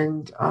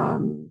and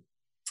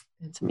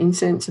some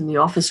incense in the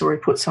office, or he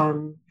puts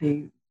on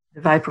the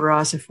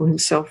vaporizer for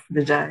himself for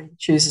the day,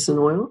 chooses an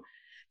oil.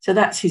 So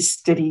that's his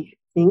steady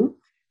thing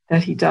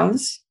that he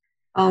does.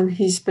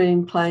 He's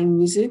been playing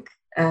music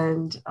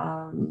and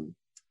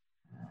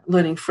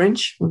learning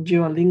French from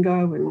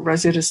Duolingo and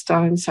Rosetta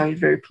Stone, so he's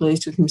very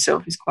pleased with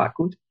himself. He's quite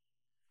good.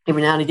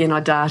 Every now and again I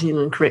dart in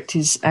and correct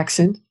his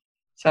accent.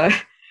 So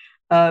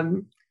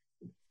and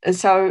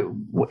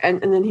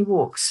then he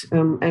walks,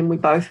 and we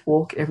both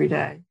walk every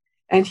day.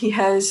 And he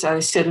has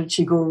a set of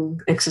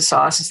Qigong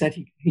exercises that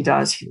he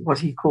does, what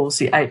he calls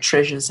the 8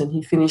 treasures, and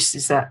he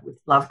finishes that with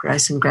love,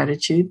 grace and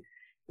gratitude,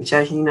 which,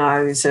 as you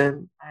know, is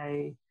a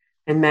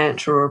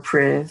mantra or a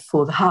prayer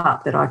for the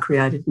heart that I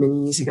created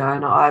many years ago.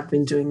 And I've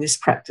been doing this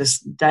practice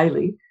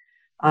daily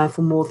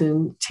for more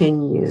than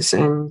 10 years.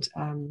 And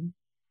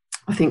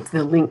I think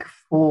the link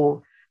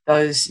for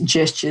those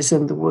gestures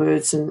and the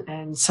words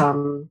and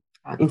some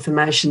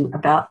information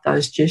about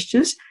those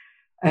gestures,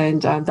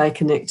 and they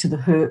connect to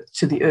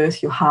the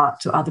earth, your heart,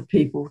 to other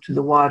people, to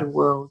the wider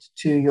world,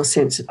 to your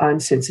own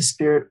sense of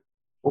spirit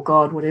or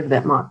God, whatever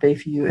that might be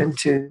for you, and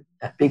to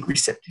that big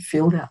receptive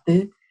field out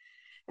there.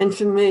 And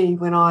for me,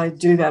 when I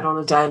do that on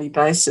a daily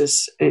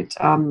basis, it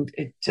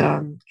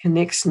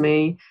connects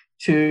me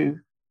to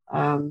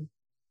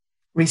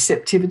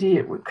receptivity.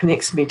 It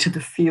connects me to the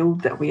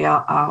field that we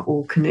are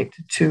all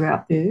connected to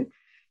out there.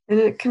 And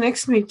it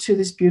connects me to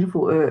this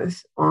beautiful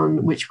earth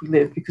on which we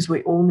live, because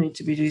we all need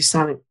to be doing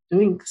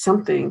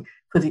something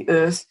for the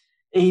earth,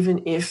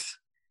 even if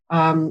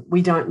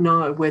we don't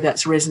know where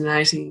that's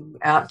resonating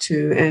out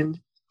to. And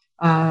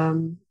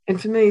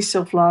for me,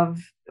 self-love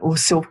or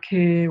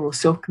self-care or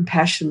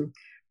self-compassion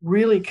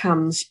really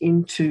comes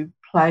into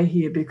play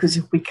here, because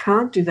if we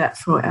can't do that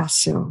for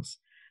ourselves,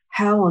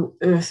 how on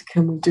earth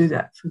can we do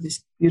that for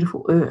this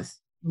beautiful earth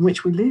in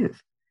which we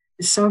live?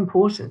 It's so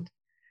important.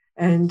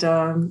 And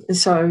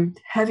so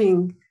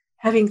having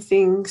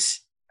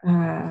things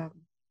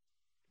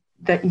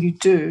that you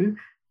do,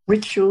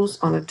 rituals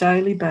on a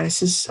daily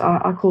basis,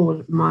 I call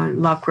it my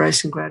love,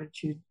 grace and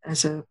gratitude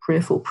as a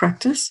prayerful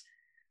practice.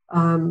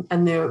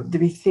 And there'll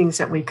be things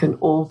that we can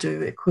all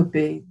do. It could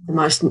be the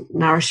most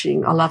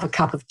nourishing. I love a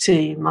cup of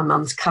tea in my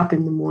mum's cup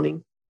in the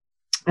morning.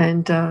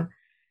 And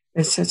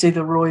it's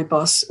either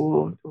rooibos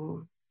or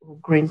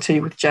green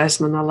tea with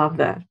jasmine. I love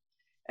that.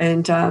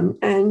 And I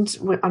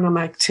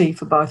make tea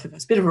for both of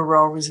us. Bit of a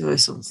role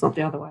reversal. It's not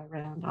the other way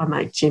around. I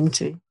make gem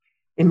tea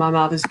in my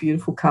mother's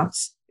beautiful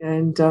cups.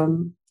 And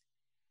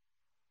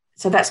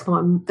so that's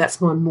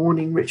my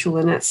morning ritual,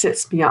 and that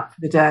sets me up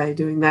for the day,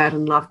 doing that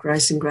and love,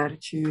 grace and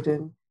gratitude.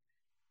 And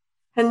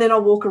then I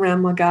walk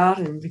around my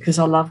garden because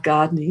I love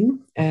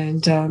gardening,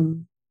 and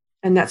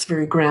that's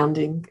very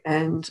grounding.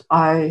 And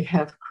I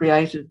have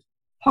created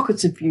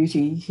pockets of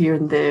beauty here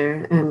and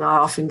there, and I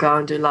often go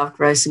and do love,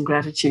 grace and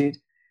gratitude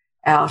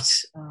out.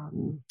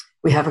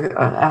 We have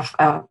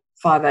our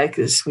 5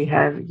 acres we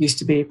have used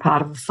to be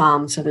part of a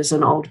farm, so there's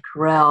an old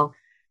corral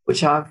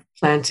which I've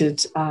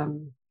planted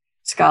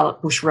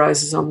scarlet bush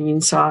roses on the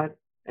inside,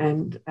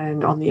 and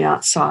on the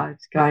outside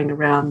going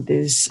around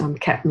there's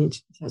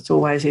catmint, so it's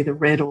always either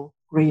red or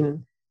green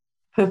and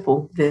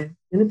purple there,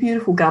 and a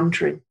beautiful gum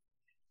tree.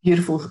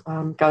 beautiful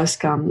ghost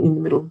gum in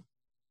the middle.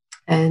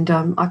 And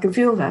I can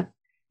feel that.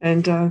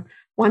 And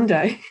one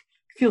day,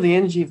 feel the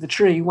energy of the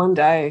tree. One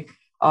day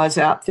I was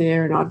out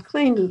there and I'd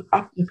cleaned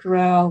up the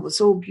corral. It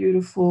was all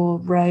beautiful,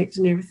 raked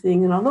and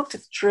everything. And I looked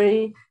at the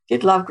tree,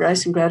 did love,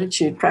 grace and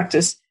gratitude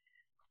practice.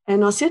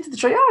 And I said to the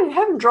tree, oh, you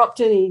haven't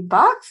dropped any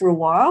bark for a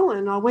while.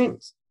 And I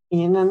went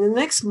in, and the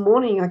next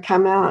morning I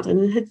came out and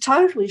it had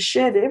totally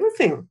shed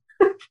everything.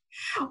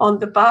 On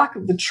the bark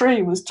of the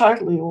tree was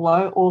totally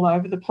all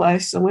over the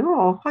place. I went,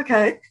 oh,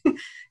 okay,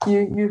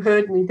 you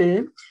heard me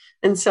there.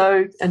 And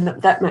so, and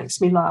that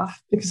makes me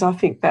laugh, because I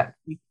think that,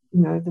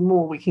 the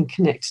more we can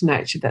connect to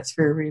nature, that's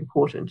very, very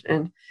important.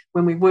 And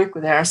when we work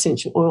with our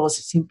essential oils,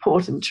 it's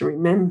important to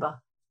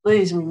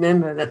please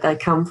remember that they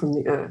come from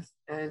the earth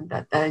and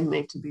that they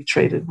need to be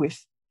treated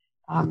with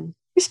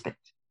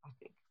respect, I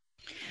think.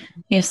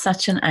 You're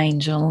such an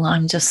angel.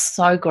 I'm just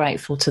so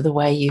grateful to the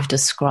way you've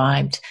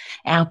described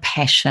our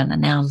passion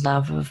and our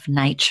love of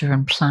nature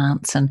and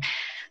plants, and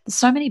there's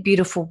so many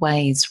beautiful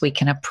ways we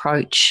can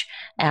approach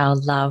our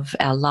love,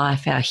 our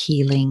life, our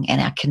healing,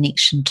 and our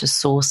connection to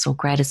Source or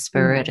Greater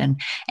Spirit,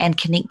 and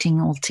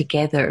connecting all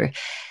together.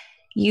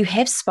 You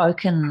have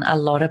spoken a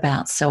lot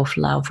about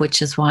self-love,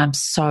 which is why I'm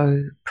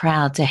so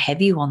proud to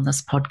have you on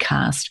this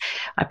podcast.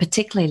 I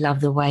particularly love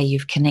the way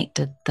you've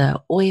connected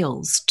the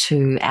oils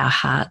to our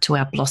heart, to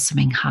our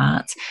blossoming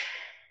hearts.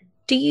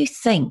 Do you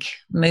think,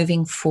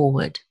 moving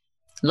forward,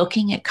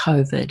 looking at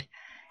COVID,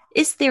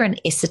 is there an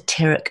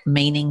esoteric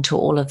meaning to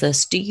all of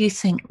this? Do you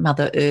think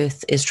Mother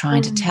Earth is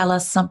trying to tell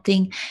us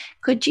something?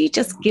 Could you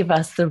just give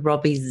us the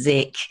Robbie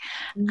Zeck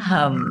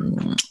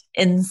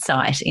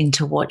insight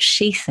into what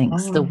she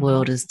thinks the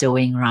world is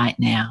doing right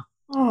now?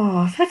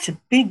 Oh, that's a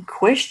big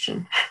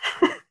question.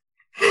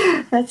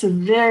 That's a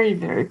very,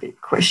 very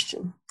big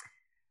question.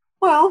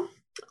 Well,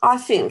 I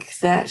think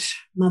that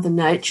Mother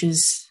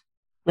Nature's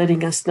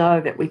letting us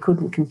know that we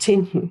couldn't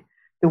continue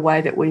the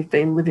way that we've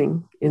been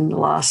living in the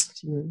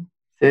last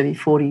 30,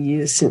 40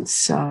 years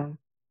since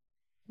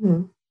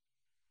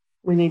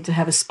we need to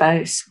have a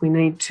space. We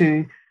need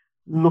to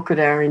look at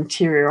our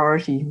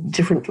interiority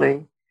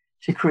differently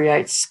to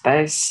create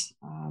space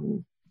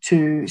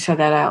so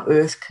that our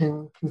earth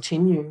can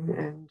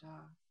continue.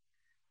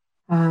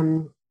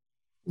 And,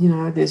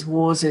 there's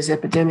wars, there's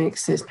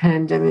epidemics, there's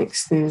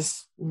pandemics,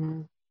 there's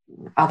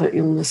other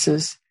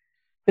illnesses.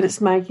 But it's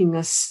making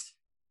us,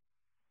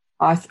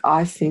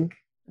 I think,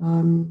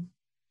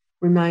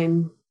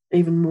 remain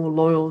even more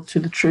loyal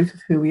to the truth of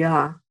who we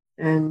are.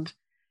 And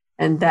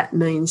that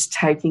means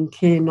taking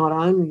care not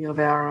only of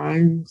our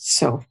own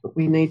self, but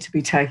we need to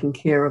be taking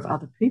care of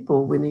other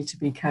people. We need to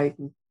be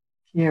taking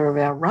care of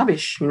our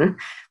rubbish, We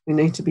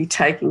need to be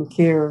taking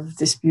care of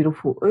this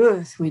beautiful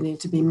earth. We need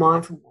to be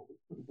mindful of what we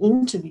put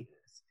into the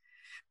earth.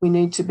 We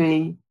need to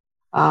be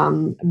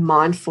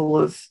mindful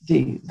of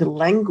the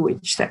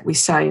language that we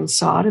say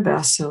inside of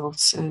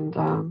ourselves.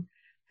 And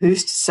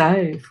who's to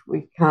say if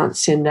we can't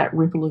send that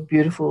ripple of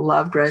beautiful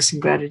love, grace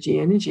and gratitude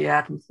energy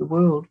out into the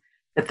world,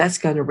 that's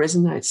going to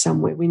resonate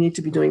somewhere. We need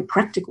to be doing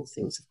practical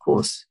things, of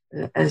course,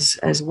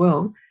 as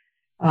well,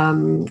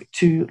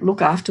 to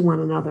look after one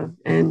another.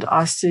 And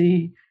I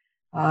see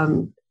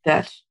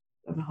that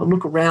I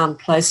look around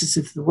places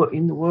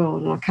in the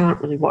world, and I can't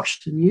really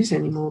watch the news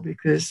anymore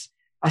because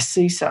I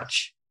see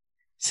such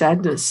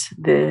sadness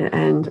there,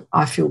 and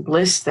I feel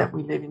blessed that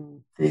we live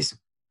in these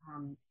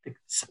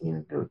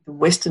the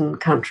Western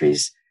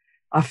countries.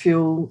 I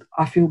feel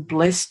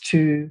blessed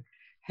to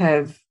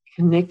have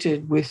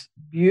connected with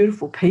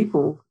beautiful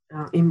people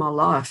in my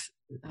life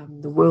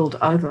the world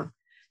over,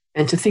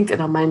 and to think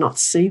that I may not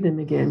see them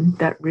again,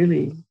 that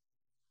really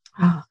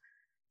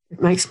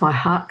it makes my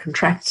heart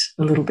contract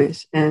a little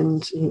bit.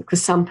 And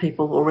because some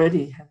people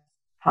already have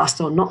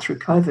passed on, not through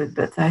COVID,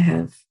 but they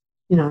have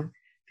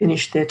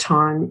finished their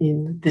time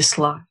in this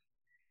life.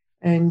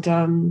 And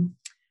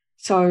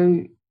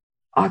so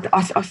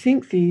I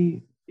think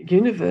the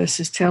universe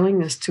is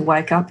telling us to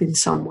wake up in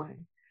some way.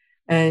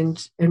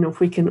 And if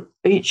we can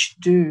each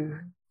do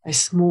a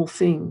small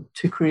thing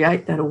to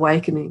create that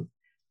awakening,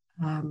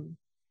 and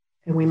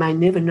we may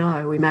never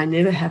know, we may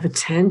never have a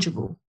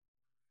tangible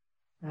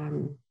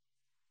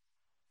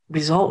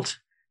result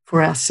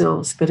for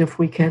ourselves, but if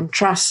we can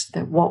trust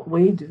that what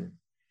we do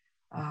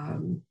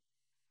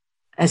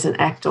as an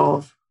act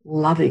of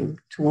loving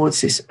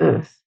towards this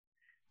earth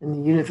and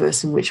the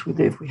universe in which we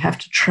live, we have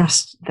to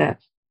trust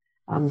that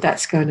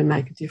that's going to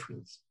make a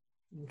difference.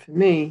 And for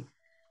me,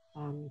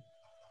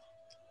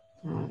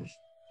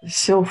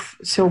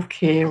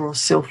 self-care or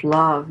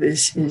self-love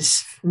is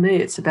for me,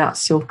 it's about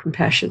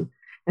self-compassion,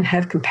 and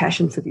have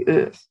compassion for the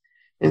earth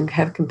and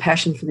have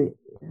compassion for the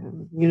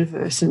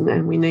universe.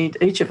 And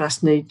each of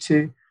us need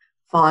to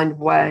find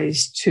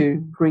ways to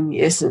bring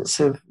the essence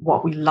of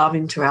what we love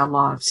into our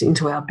lives,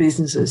 into our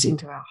businesses,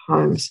 into our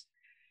homes.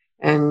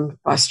 And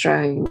by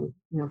staying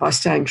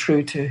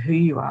true to who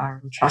you are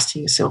and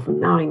trusting yourself and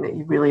knowing that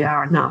you really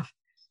are enough,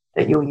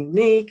 that you're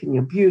unique and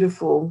you're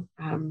beautiful,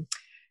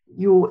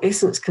 your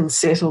essence can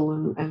settle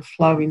and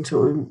flow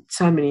into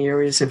so many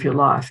areas of your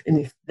life. And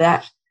if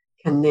that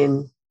can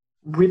then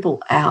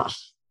ripple out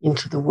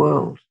into the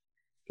world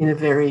in a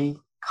very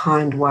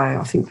kind way.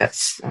 I think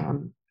that's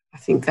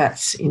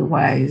in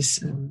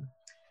ways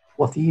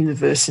what the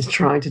universe is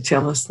trying to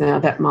tell us now.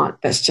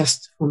 That's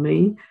just for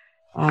me.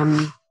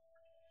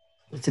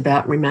 It's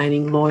about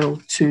remaining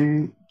loyal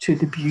to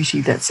the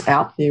beauty that's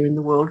out there in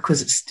the world,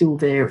 because it's still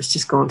there. It's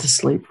just gone to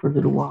sleep for a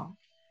little while.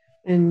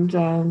 And,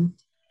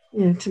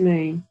 to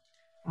me,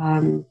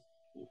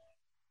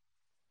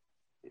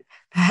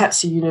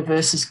 perhaps the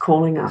universe is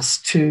calling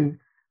us to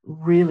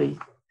really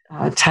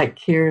take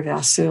care of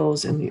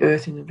ourselves and the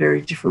earth in a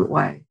very different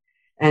way.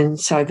 And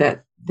so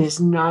that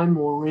there's no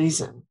more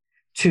reason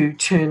to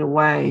turn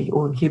away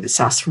or inhibits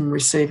us from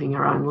receiving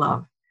our own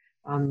love.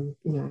 And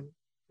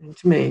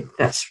to me,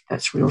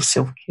 that's real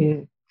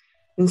self-care.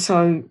 And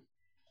so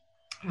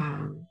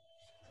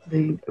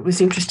it was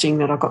interesting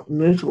that I got the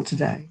myrtle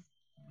today,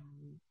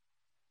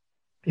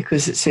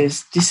 because it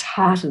says,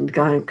 disheartened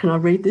going. Can I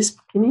read this,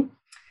 Penny?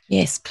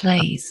 Yes,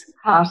 please.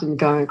 Disheartened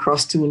going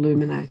across to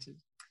illuminated.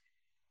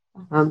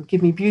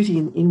 Give me beauty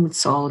in the inward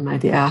soul, and may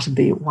the outer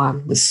be at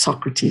one with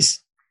Socrates.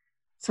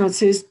 So it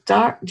says,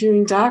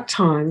 during dark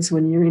times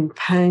when you're in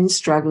pain,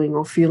 struggling,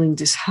 or feeling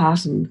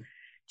disheartened,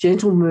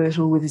 gentle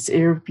myrtle with its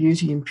air of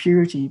beauty and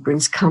purity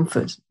brings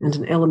comfort and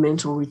an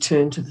elemental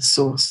return to the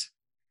source.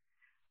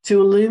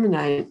 To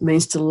illuminate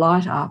means to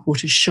light up or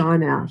to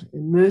shine out,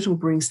 and myrtle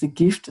brings the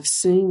gift of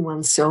seeing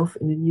oneself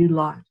in a new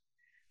light.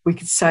 We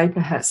could say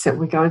perhaps that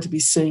we're going to be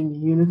seeing the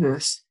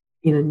universe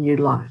in a new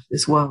light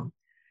as well.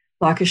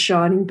 Like a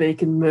shining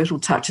beacon, myrtle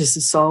touches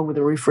the soul with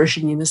a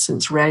refreshing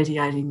innocence,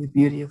 radiating the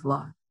beauty of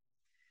life.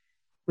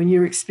 When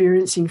you're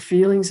experiencing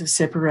feelings of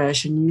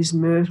separation, use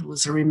myrtle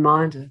as a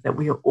reminder that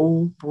we are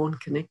all born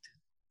connected.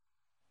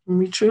 And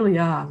we truly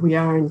are. We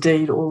are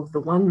indeed all of the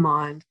one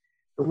mind,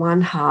 the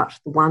one heart,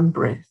 the one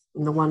breath,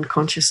 and the one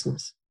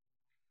consciousness.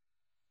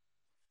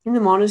 In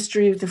the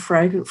monastery of the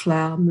fragrant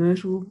flower,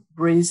 myrtle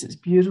breathes its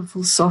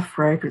beautiful, soft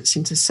fragrance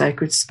into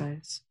sacred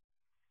space.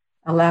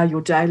 Allow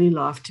your daily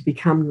life to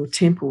become your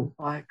temple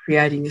by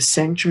creating a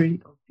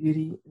sanctuary of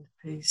beauty and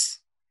peace.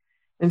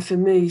 And for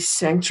me,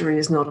 sanctuary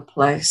is not a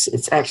place,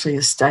 it's actually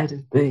a state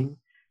of being.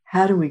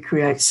 How do we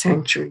create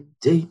sanctuary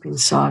deep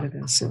inside of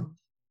ourselves?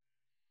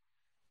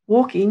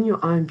 Walk in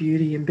your own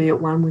beauty and be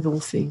at one with all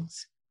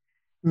things.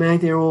 May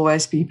there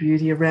always be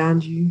beauty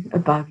around you,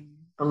 above you,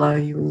 below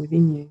you, and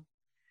within you.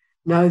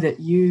 Know that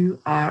you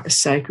are a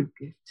sacred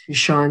gift who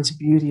shines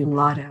beauty and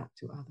light out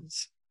to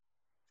others.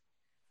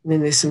 And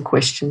then there's some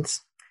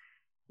questions.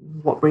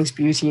 What brings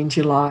beauty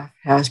into your life?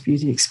 How is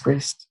beauty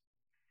expressed?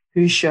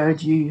 Who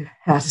showed you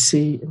how to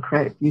see and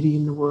create beauty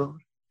in the world?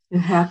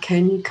 And how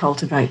can you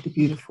cultivate the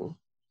beautiful?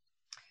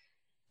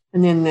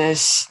 And then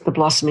there's the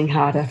blossoming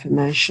heart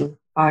affirmation.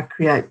 I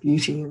create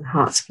beauty and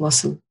hearts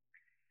blossom.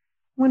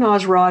 When I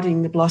was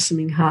writing the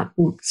Blossoming Heart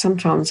book,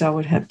 sometimes I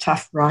would have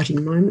tough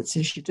writing moments,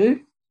 as you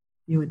do.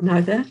 You would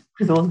know that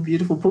with all the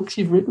beautiful books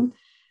you've written.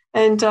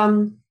 And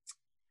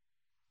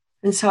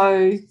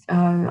so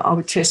I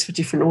would test for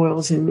different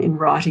oils in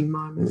writing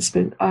moments.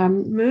 But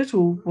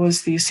myrtle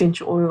was the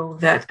essential oil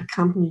that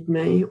accompanied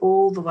me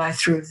all the way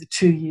through the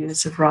 2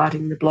 years of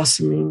writing the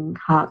Blossoming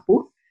Heart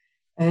book.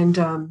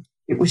 And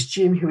it was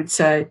Jim who would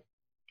say,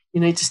 you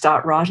need to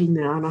start writing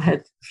now. And I had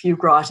a few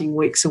writing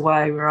weeks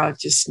away where I'd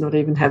just not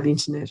even have the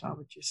internet. I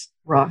would just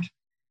write.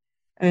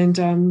 And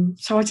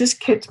so I just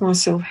kept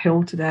myself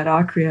held to that.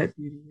 I create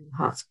beauty and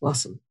hearts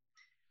blossom.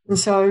 And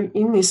so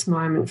in this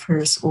moment for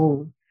us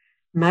all,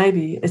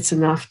 maybe it's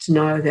enough to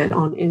know that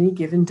on any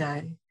given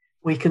day,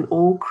 we can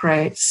all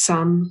create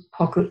some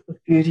pocket of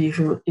beauty,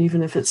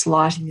 even if it's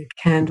lighting a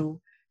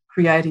candle,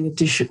 creating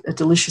a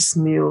delicious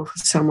meal for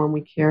someone we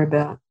care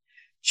about,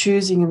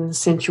 choosing an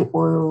essential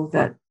oil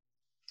that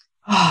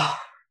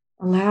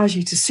allows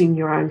you to sing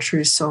your own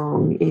true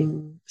song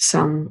in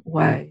some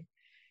way.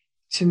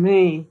 To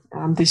me,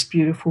 this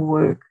beautiful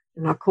work,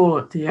 and I call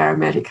it the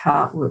aromatic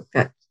heart work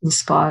that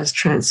inspires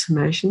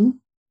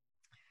transformation,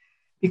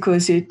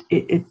 because it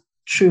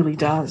truly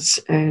does.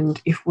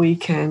 And if we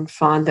can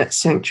find that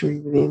sanctuary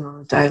within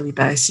on a daily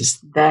basis,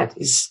 that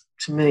is,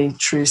 to me,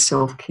 true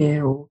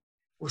self-care or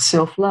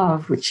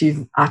self-love, which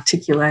you've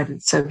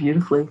articulated so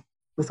beautifully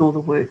with all the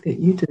work that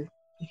you do.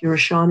 You're a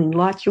shining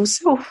light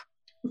yourself.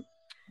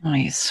 Oh,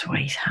 you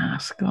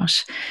sweetheart.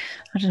 Gosh,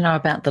 I don't know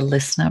about the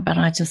listener, but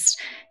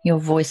your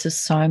voice is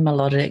so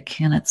melodic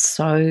and it's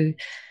so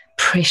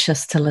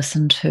precious to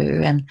listen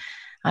to. And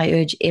I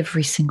urge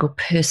every single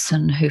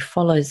person who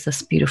follows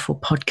this beautiful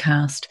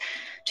podcast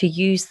to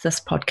use this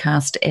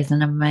podcast as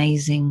an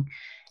amazing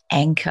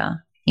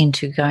anchor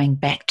into going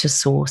back to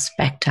source,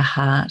 back to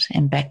heart,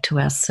 and back to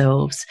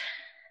ourselves.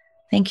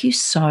 Thank you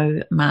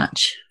so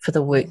much for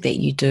the work that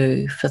you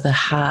do, for the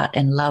heart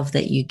and love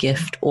that you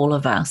gift all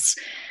of us.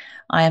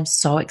 I am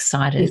so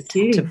excited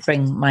to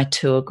bring my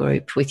tour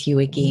group with you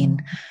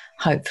again.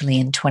 hopefully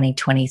in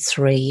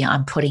 2023.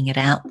 I'm putting it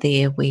out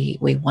there. We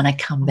want to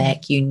come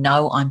back. You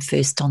know, I'm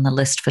first on the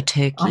list for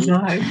Turkey. I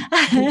know.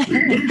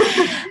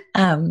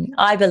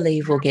 I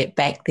believe we'll get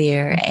back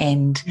there,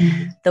 and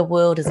the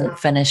world isn't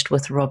finished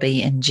with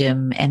Robbie and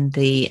Jim and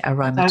the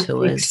aroma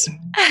tours. So.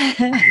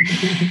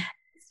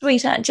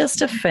 Sweetheart, just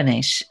to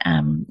finish,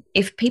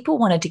 if people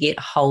wanted to get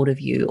hold of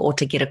you or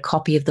to get a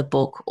copy of the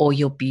book or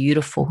your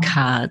beautiful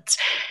cards,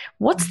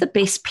 what's the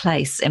best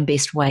place and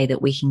best way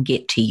that we can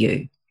get to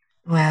you?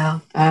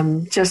 Well,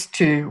 just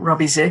to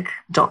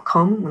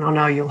robbiezek.com, and I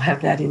know you'll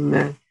have that in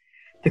the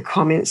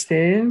comments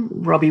there.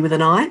 Robbie with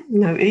an I,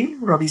 no E,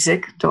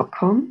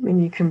 robbiezek.com,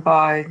 and you can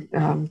buy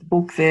the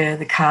book there,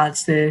 the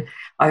cards there.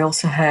 I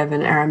also have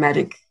an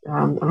aromatic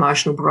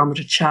emotional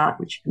barometer chart,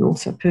 which you can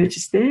also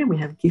purchase there. We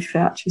have gift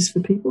vouchers for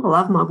people. I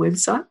love my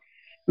website.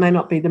 May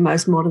not be the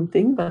most modern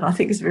thing, but I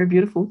think it's very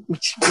beautiful,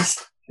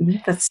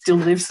 that still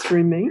lives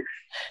through me.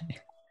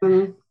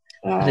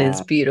 It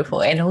is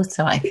beautiful. And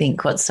also I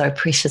think what's so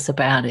precious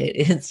about it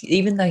is,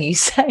 even though you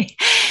say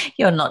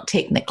you're not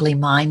technically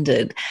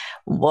minded,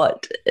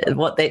 what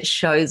that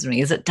shows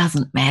me is it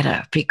doesn't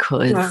matter,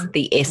 because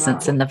the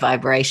essence and the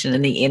vibration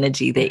and the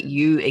energy that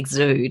you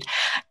exude,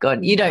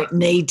 God, you don't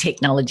need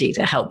technology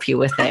to help you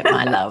with that,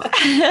 my love.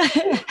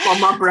 Well,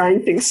 my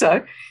brain thinks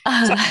so.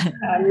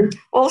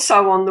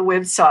 Also on the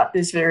website,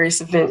 there's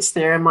various events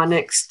there, and my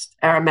next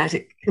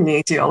aromatic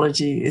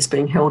kinesiology is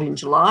being held in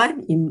July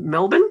in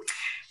Melbourne.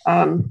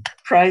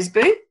 Praise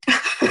be.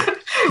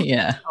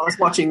 Yeah. I was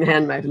watching The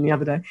Handmaiden the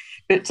other day,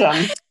 but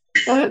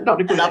not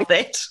a good love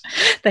that.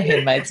 The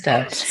Handmaid's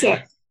Tale. So,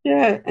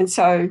 yeah, and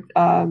so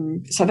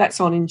that's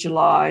on in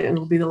July, and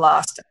it'll be the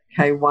last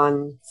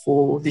K1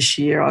 for this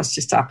year. I was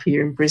just up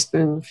here in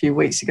Brisbane a few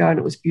weeks ago, and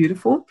it was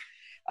beautiful.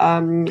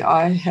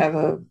 I have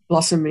a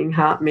Blossoming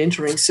Heart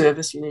mentoring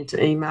service. You need to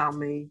email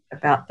me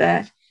about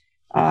that.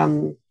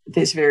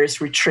 There's various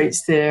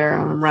retreats there.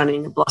 I'm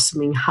running a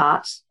Blossoming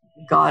Heart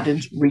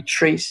guided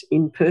retreat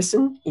in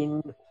person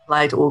in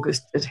late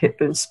August at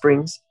Hepburn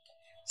Springs.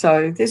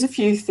 So there's a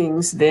few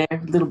things there, a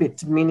little bit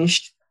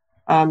diminished.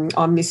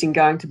 I'm missing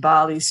going to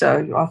Bali,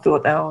 so I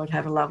thought that I would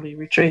have a lovely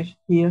retreat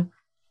here,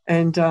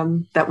 and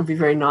that would be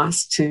very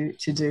nice to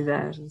do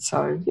that. And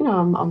so, you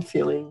know, I'm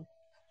feeling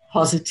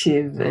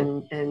positive,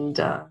 and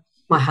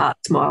my heart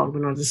smiled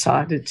when I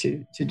decided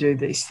to do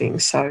these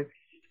things. So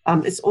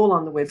it's all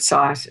on the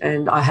website,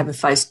 and I have a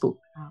Facebook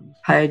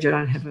page.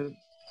 I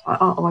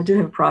do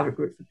have a private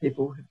group for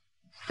people who've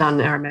done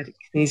aromatic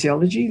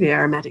kinesiology, the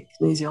Aromatic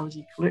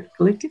Kinesiology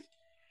Collective.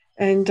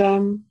 And,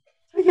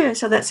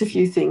 so that's a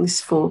few things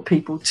for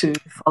people to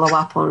follow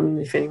up on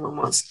if anyone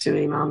wants to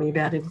email me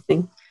about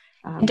anything.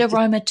 And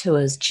Aroma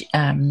Tours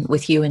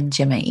with you and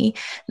Jimmy,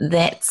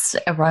 that's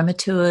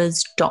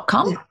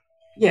aromatours.com?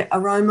 Yeah,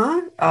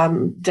 aroma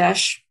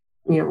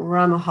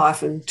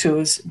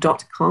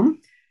aroma-tours.com.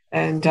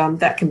 And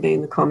that can be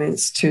in the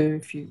comments too.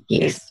 If you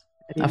Yes.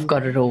 I've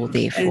got it all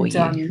there for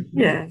you.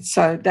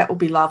 So that will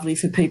be lovely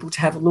for people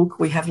to have a look.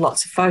 We have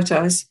lots of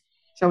photos.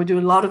 So we do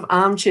a lot of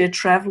armchair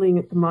travelling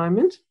at the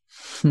moment.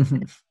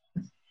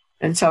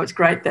 And so it's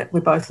great that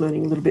we're both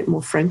learning a little bit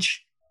more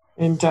French,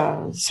 and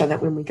so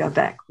that when we go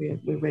back,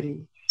 we're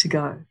ready to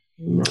go.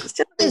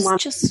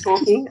 Just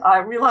talking, I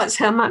realise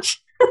how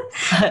much.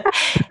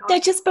 No,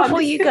 just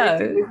before you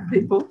go,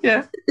 people,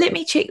 let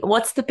me check.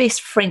 What's the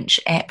best French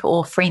app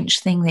or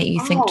French thing that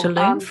you think to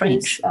learn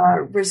French?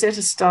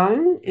 Rosetta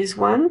Stone is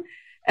one,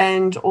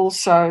 and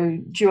also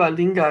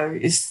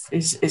Duolingo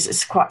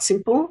is quite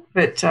simple,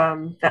 but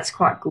that's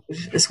quite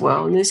good as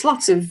well. And there's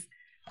lots of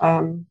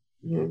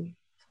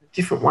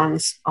different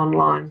ones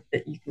online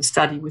that you can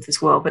study with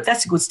as well. But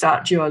that's a good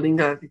start,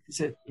 Duolingo,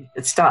 because it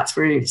starts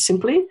very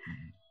simply.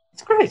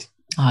 It's great.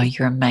 Oh,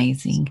 you're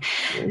amazing.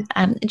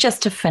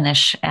 Just to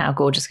finish our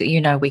gorgeous,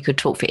 we could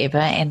talk forever,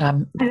 and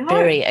I'm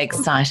very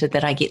excited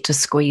that I get to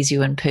squeeze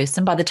you in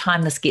person. By the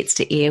time this gets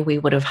to air, we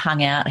would have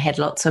hung out, had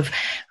lots of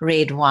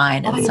red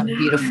wine and some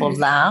beautiful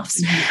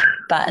laughs.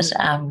 But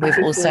we've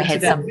also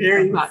had some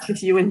very much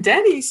with you and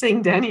Danny,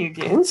 seeing Danny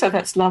again, so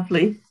that's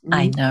lovely.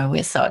 I know,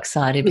 we're so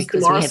excited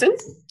because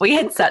we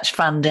had such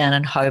fun down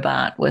in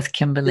Hobart with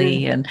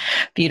Kimberly and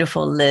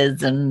beautiful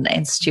Liz and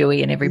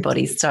Stewie and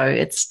everybody. So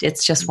it's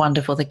just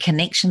wonderful, the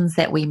connections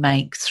that we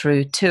make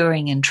through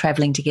touring and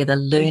traveling together,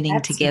 learning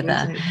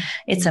together.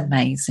 It's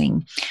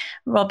amazing.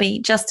 Robbie,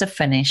 just to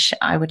finish,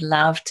 I would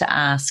love to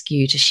ask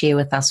you to share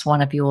with us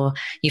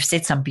you've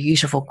said some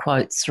beautiful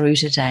quotes through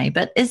today,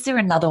 but is there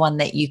another one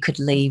that you could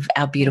leave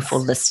our beautiful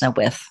listener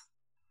with?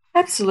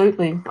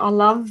 Absolutely. I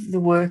love the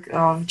work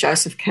of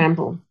Joseph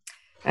Campbell,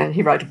 and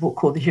he wrote a book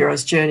called The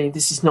Hero's Journey.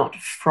 This is not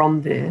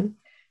from there.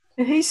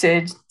 And he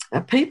said,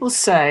 people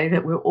say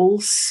that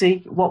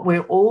what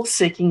we're all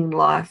seeking in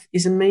life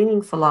is a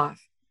meaning for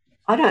life.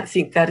 I don't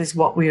think that is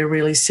what we are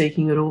really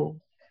seeking at all.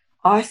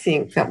 I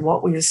think that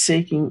what we are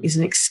seeking is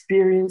an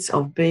experience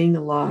of being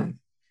alive,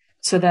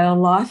 so that our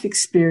life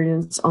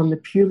experience on the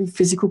purely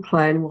physical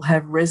plane will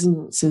have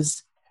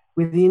resonances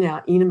within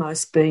our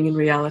innermost being and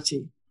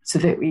reality, so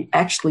that we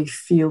actually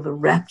feel the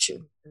rapture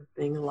of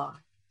being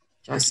alive.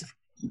 Joseph.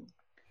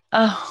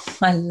 Oh,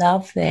 I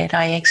love that.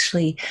 I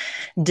actually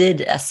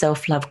did a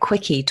self-love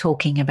quickie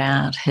talking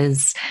about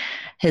his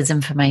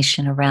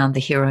information around the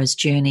hero's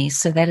journey.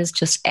 So that is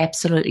just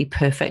absolutely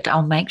perfect.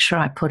 I'll make sure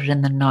I put it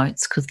in the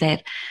notes, because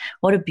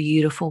what a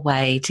beautiful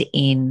way to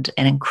end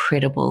an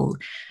incredible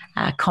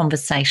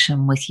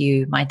conversation with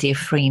you, my dear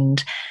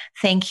friend.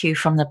 Thank you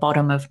from the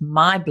bottom of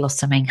my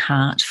blossoming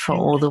heart for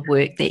all the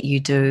work that you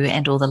do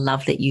and all the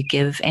love that you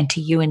give, and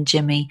to you and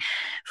Jimmy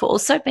for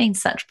also being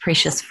such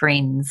precious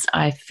friends.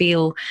 I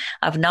feel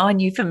I've known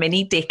you for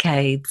many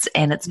decades,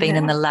 and it's been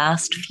in the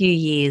last few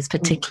years,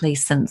 particularly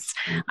since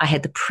I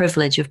had the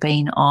privilege of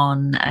being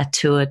on a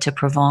tour to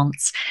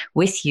Provence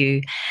with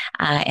you,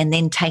 and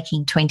then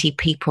taking 20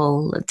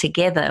 people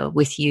together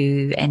with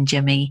you and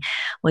Jimmy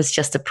was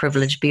just a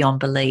privilege beyond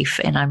belief,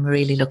 and I'm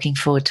really looking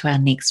forward to our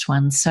next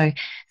one. So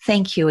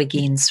thank you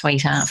again,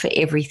 sweetheart, for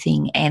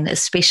everything, and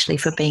especially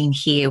for being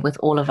here with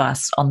all of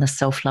us on the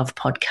Self-Love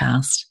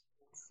Podcast.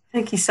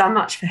 Thank you so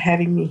much for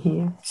having me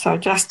here. So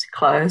just to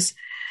close,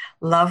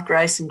 love,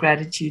 grace and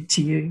gratitude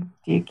to you,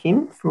 dear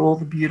Kim, for all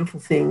the beautiful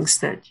things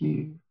that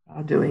you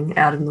are doing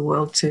out in the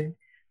world too.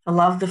 I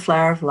love the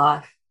flower of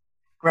life,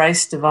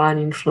 grace, divine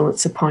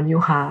influence upon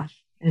your heart,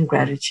 and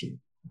gratitude,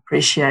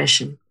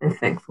 appreciation and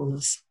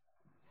thankfulness.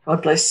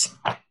 God bless.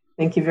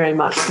 Thank you very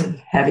much for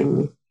having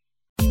me.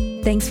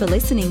 Thanks for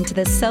listening to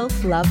the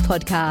Self-Love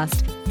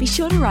Podcast. Be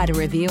sure to write a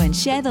review and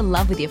share the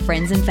love with your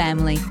friends and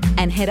family.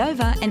 And head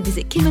over and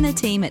visit Kim and her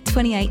team at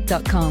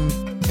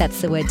 28.com.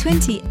 That's the word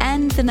 20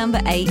 and the number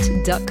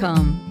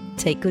 8.com.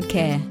 Take good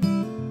care.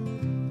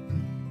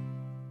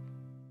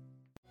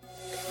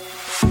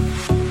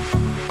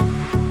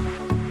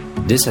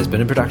 This has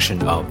been a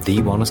production of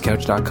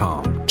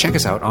TheWellnessCouch.com. Check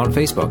us out on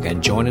Facebook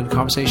and join in the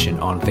conversation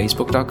on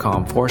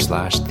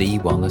Facebook.com/The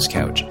Wellness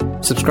Couch.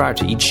 Subscribe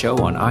to each show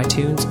on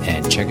iTunes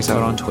and check us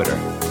out on Twitter.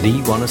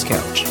 The Wellness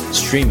Couch,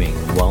 streaming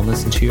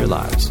wellness into your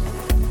lives.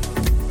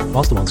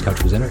 Whilst the Wellness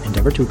Couch presenter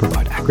endeavor to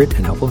provide accurate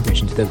and helpful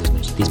information to their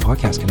listeners, these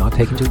podcasts cannot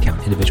take into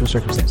account individual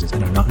circumstances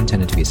and are not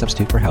intended to be a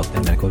substitute for health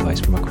and medical advice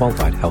from a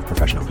qualified health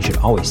professional. You should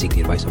always seek the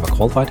advice of a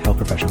qualified health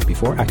professional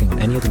before acting on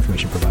any of the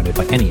information provided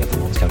by any of the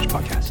Wellness Couch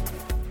podcasts.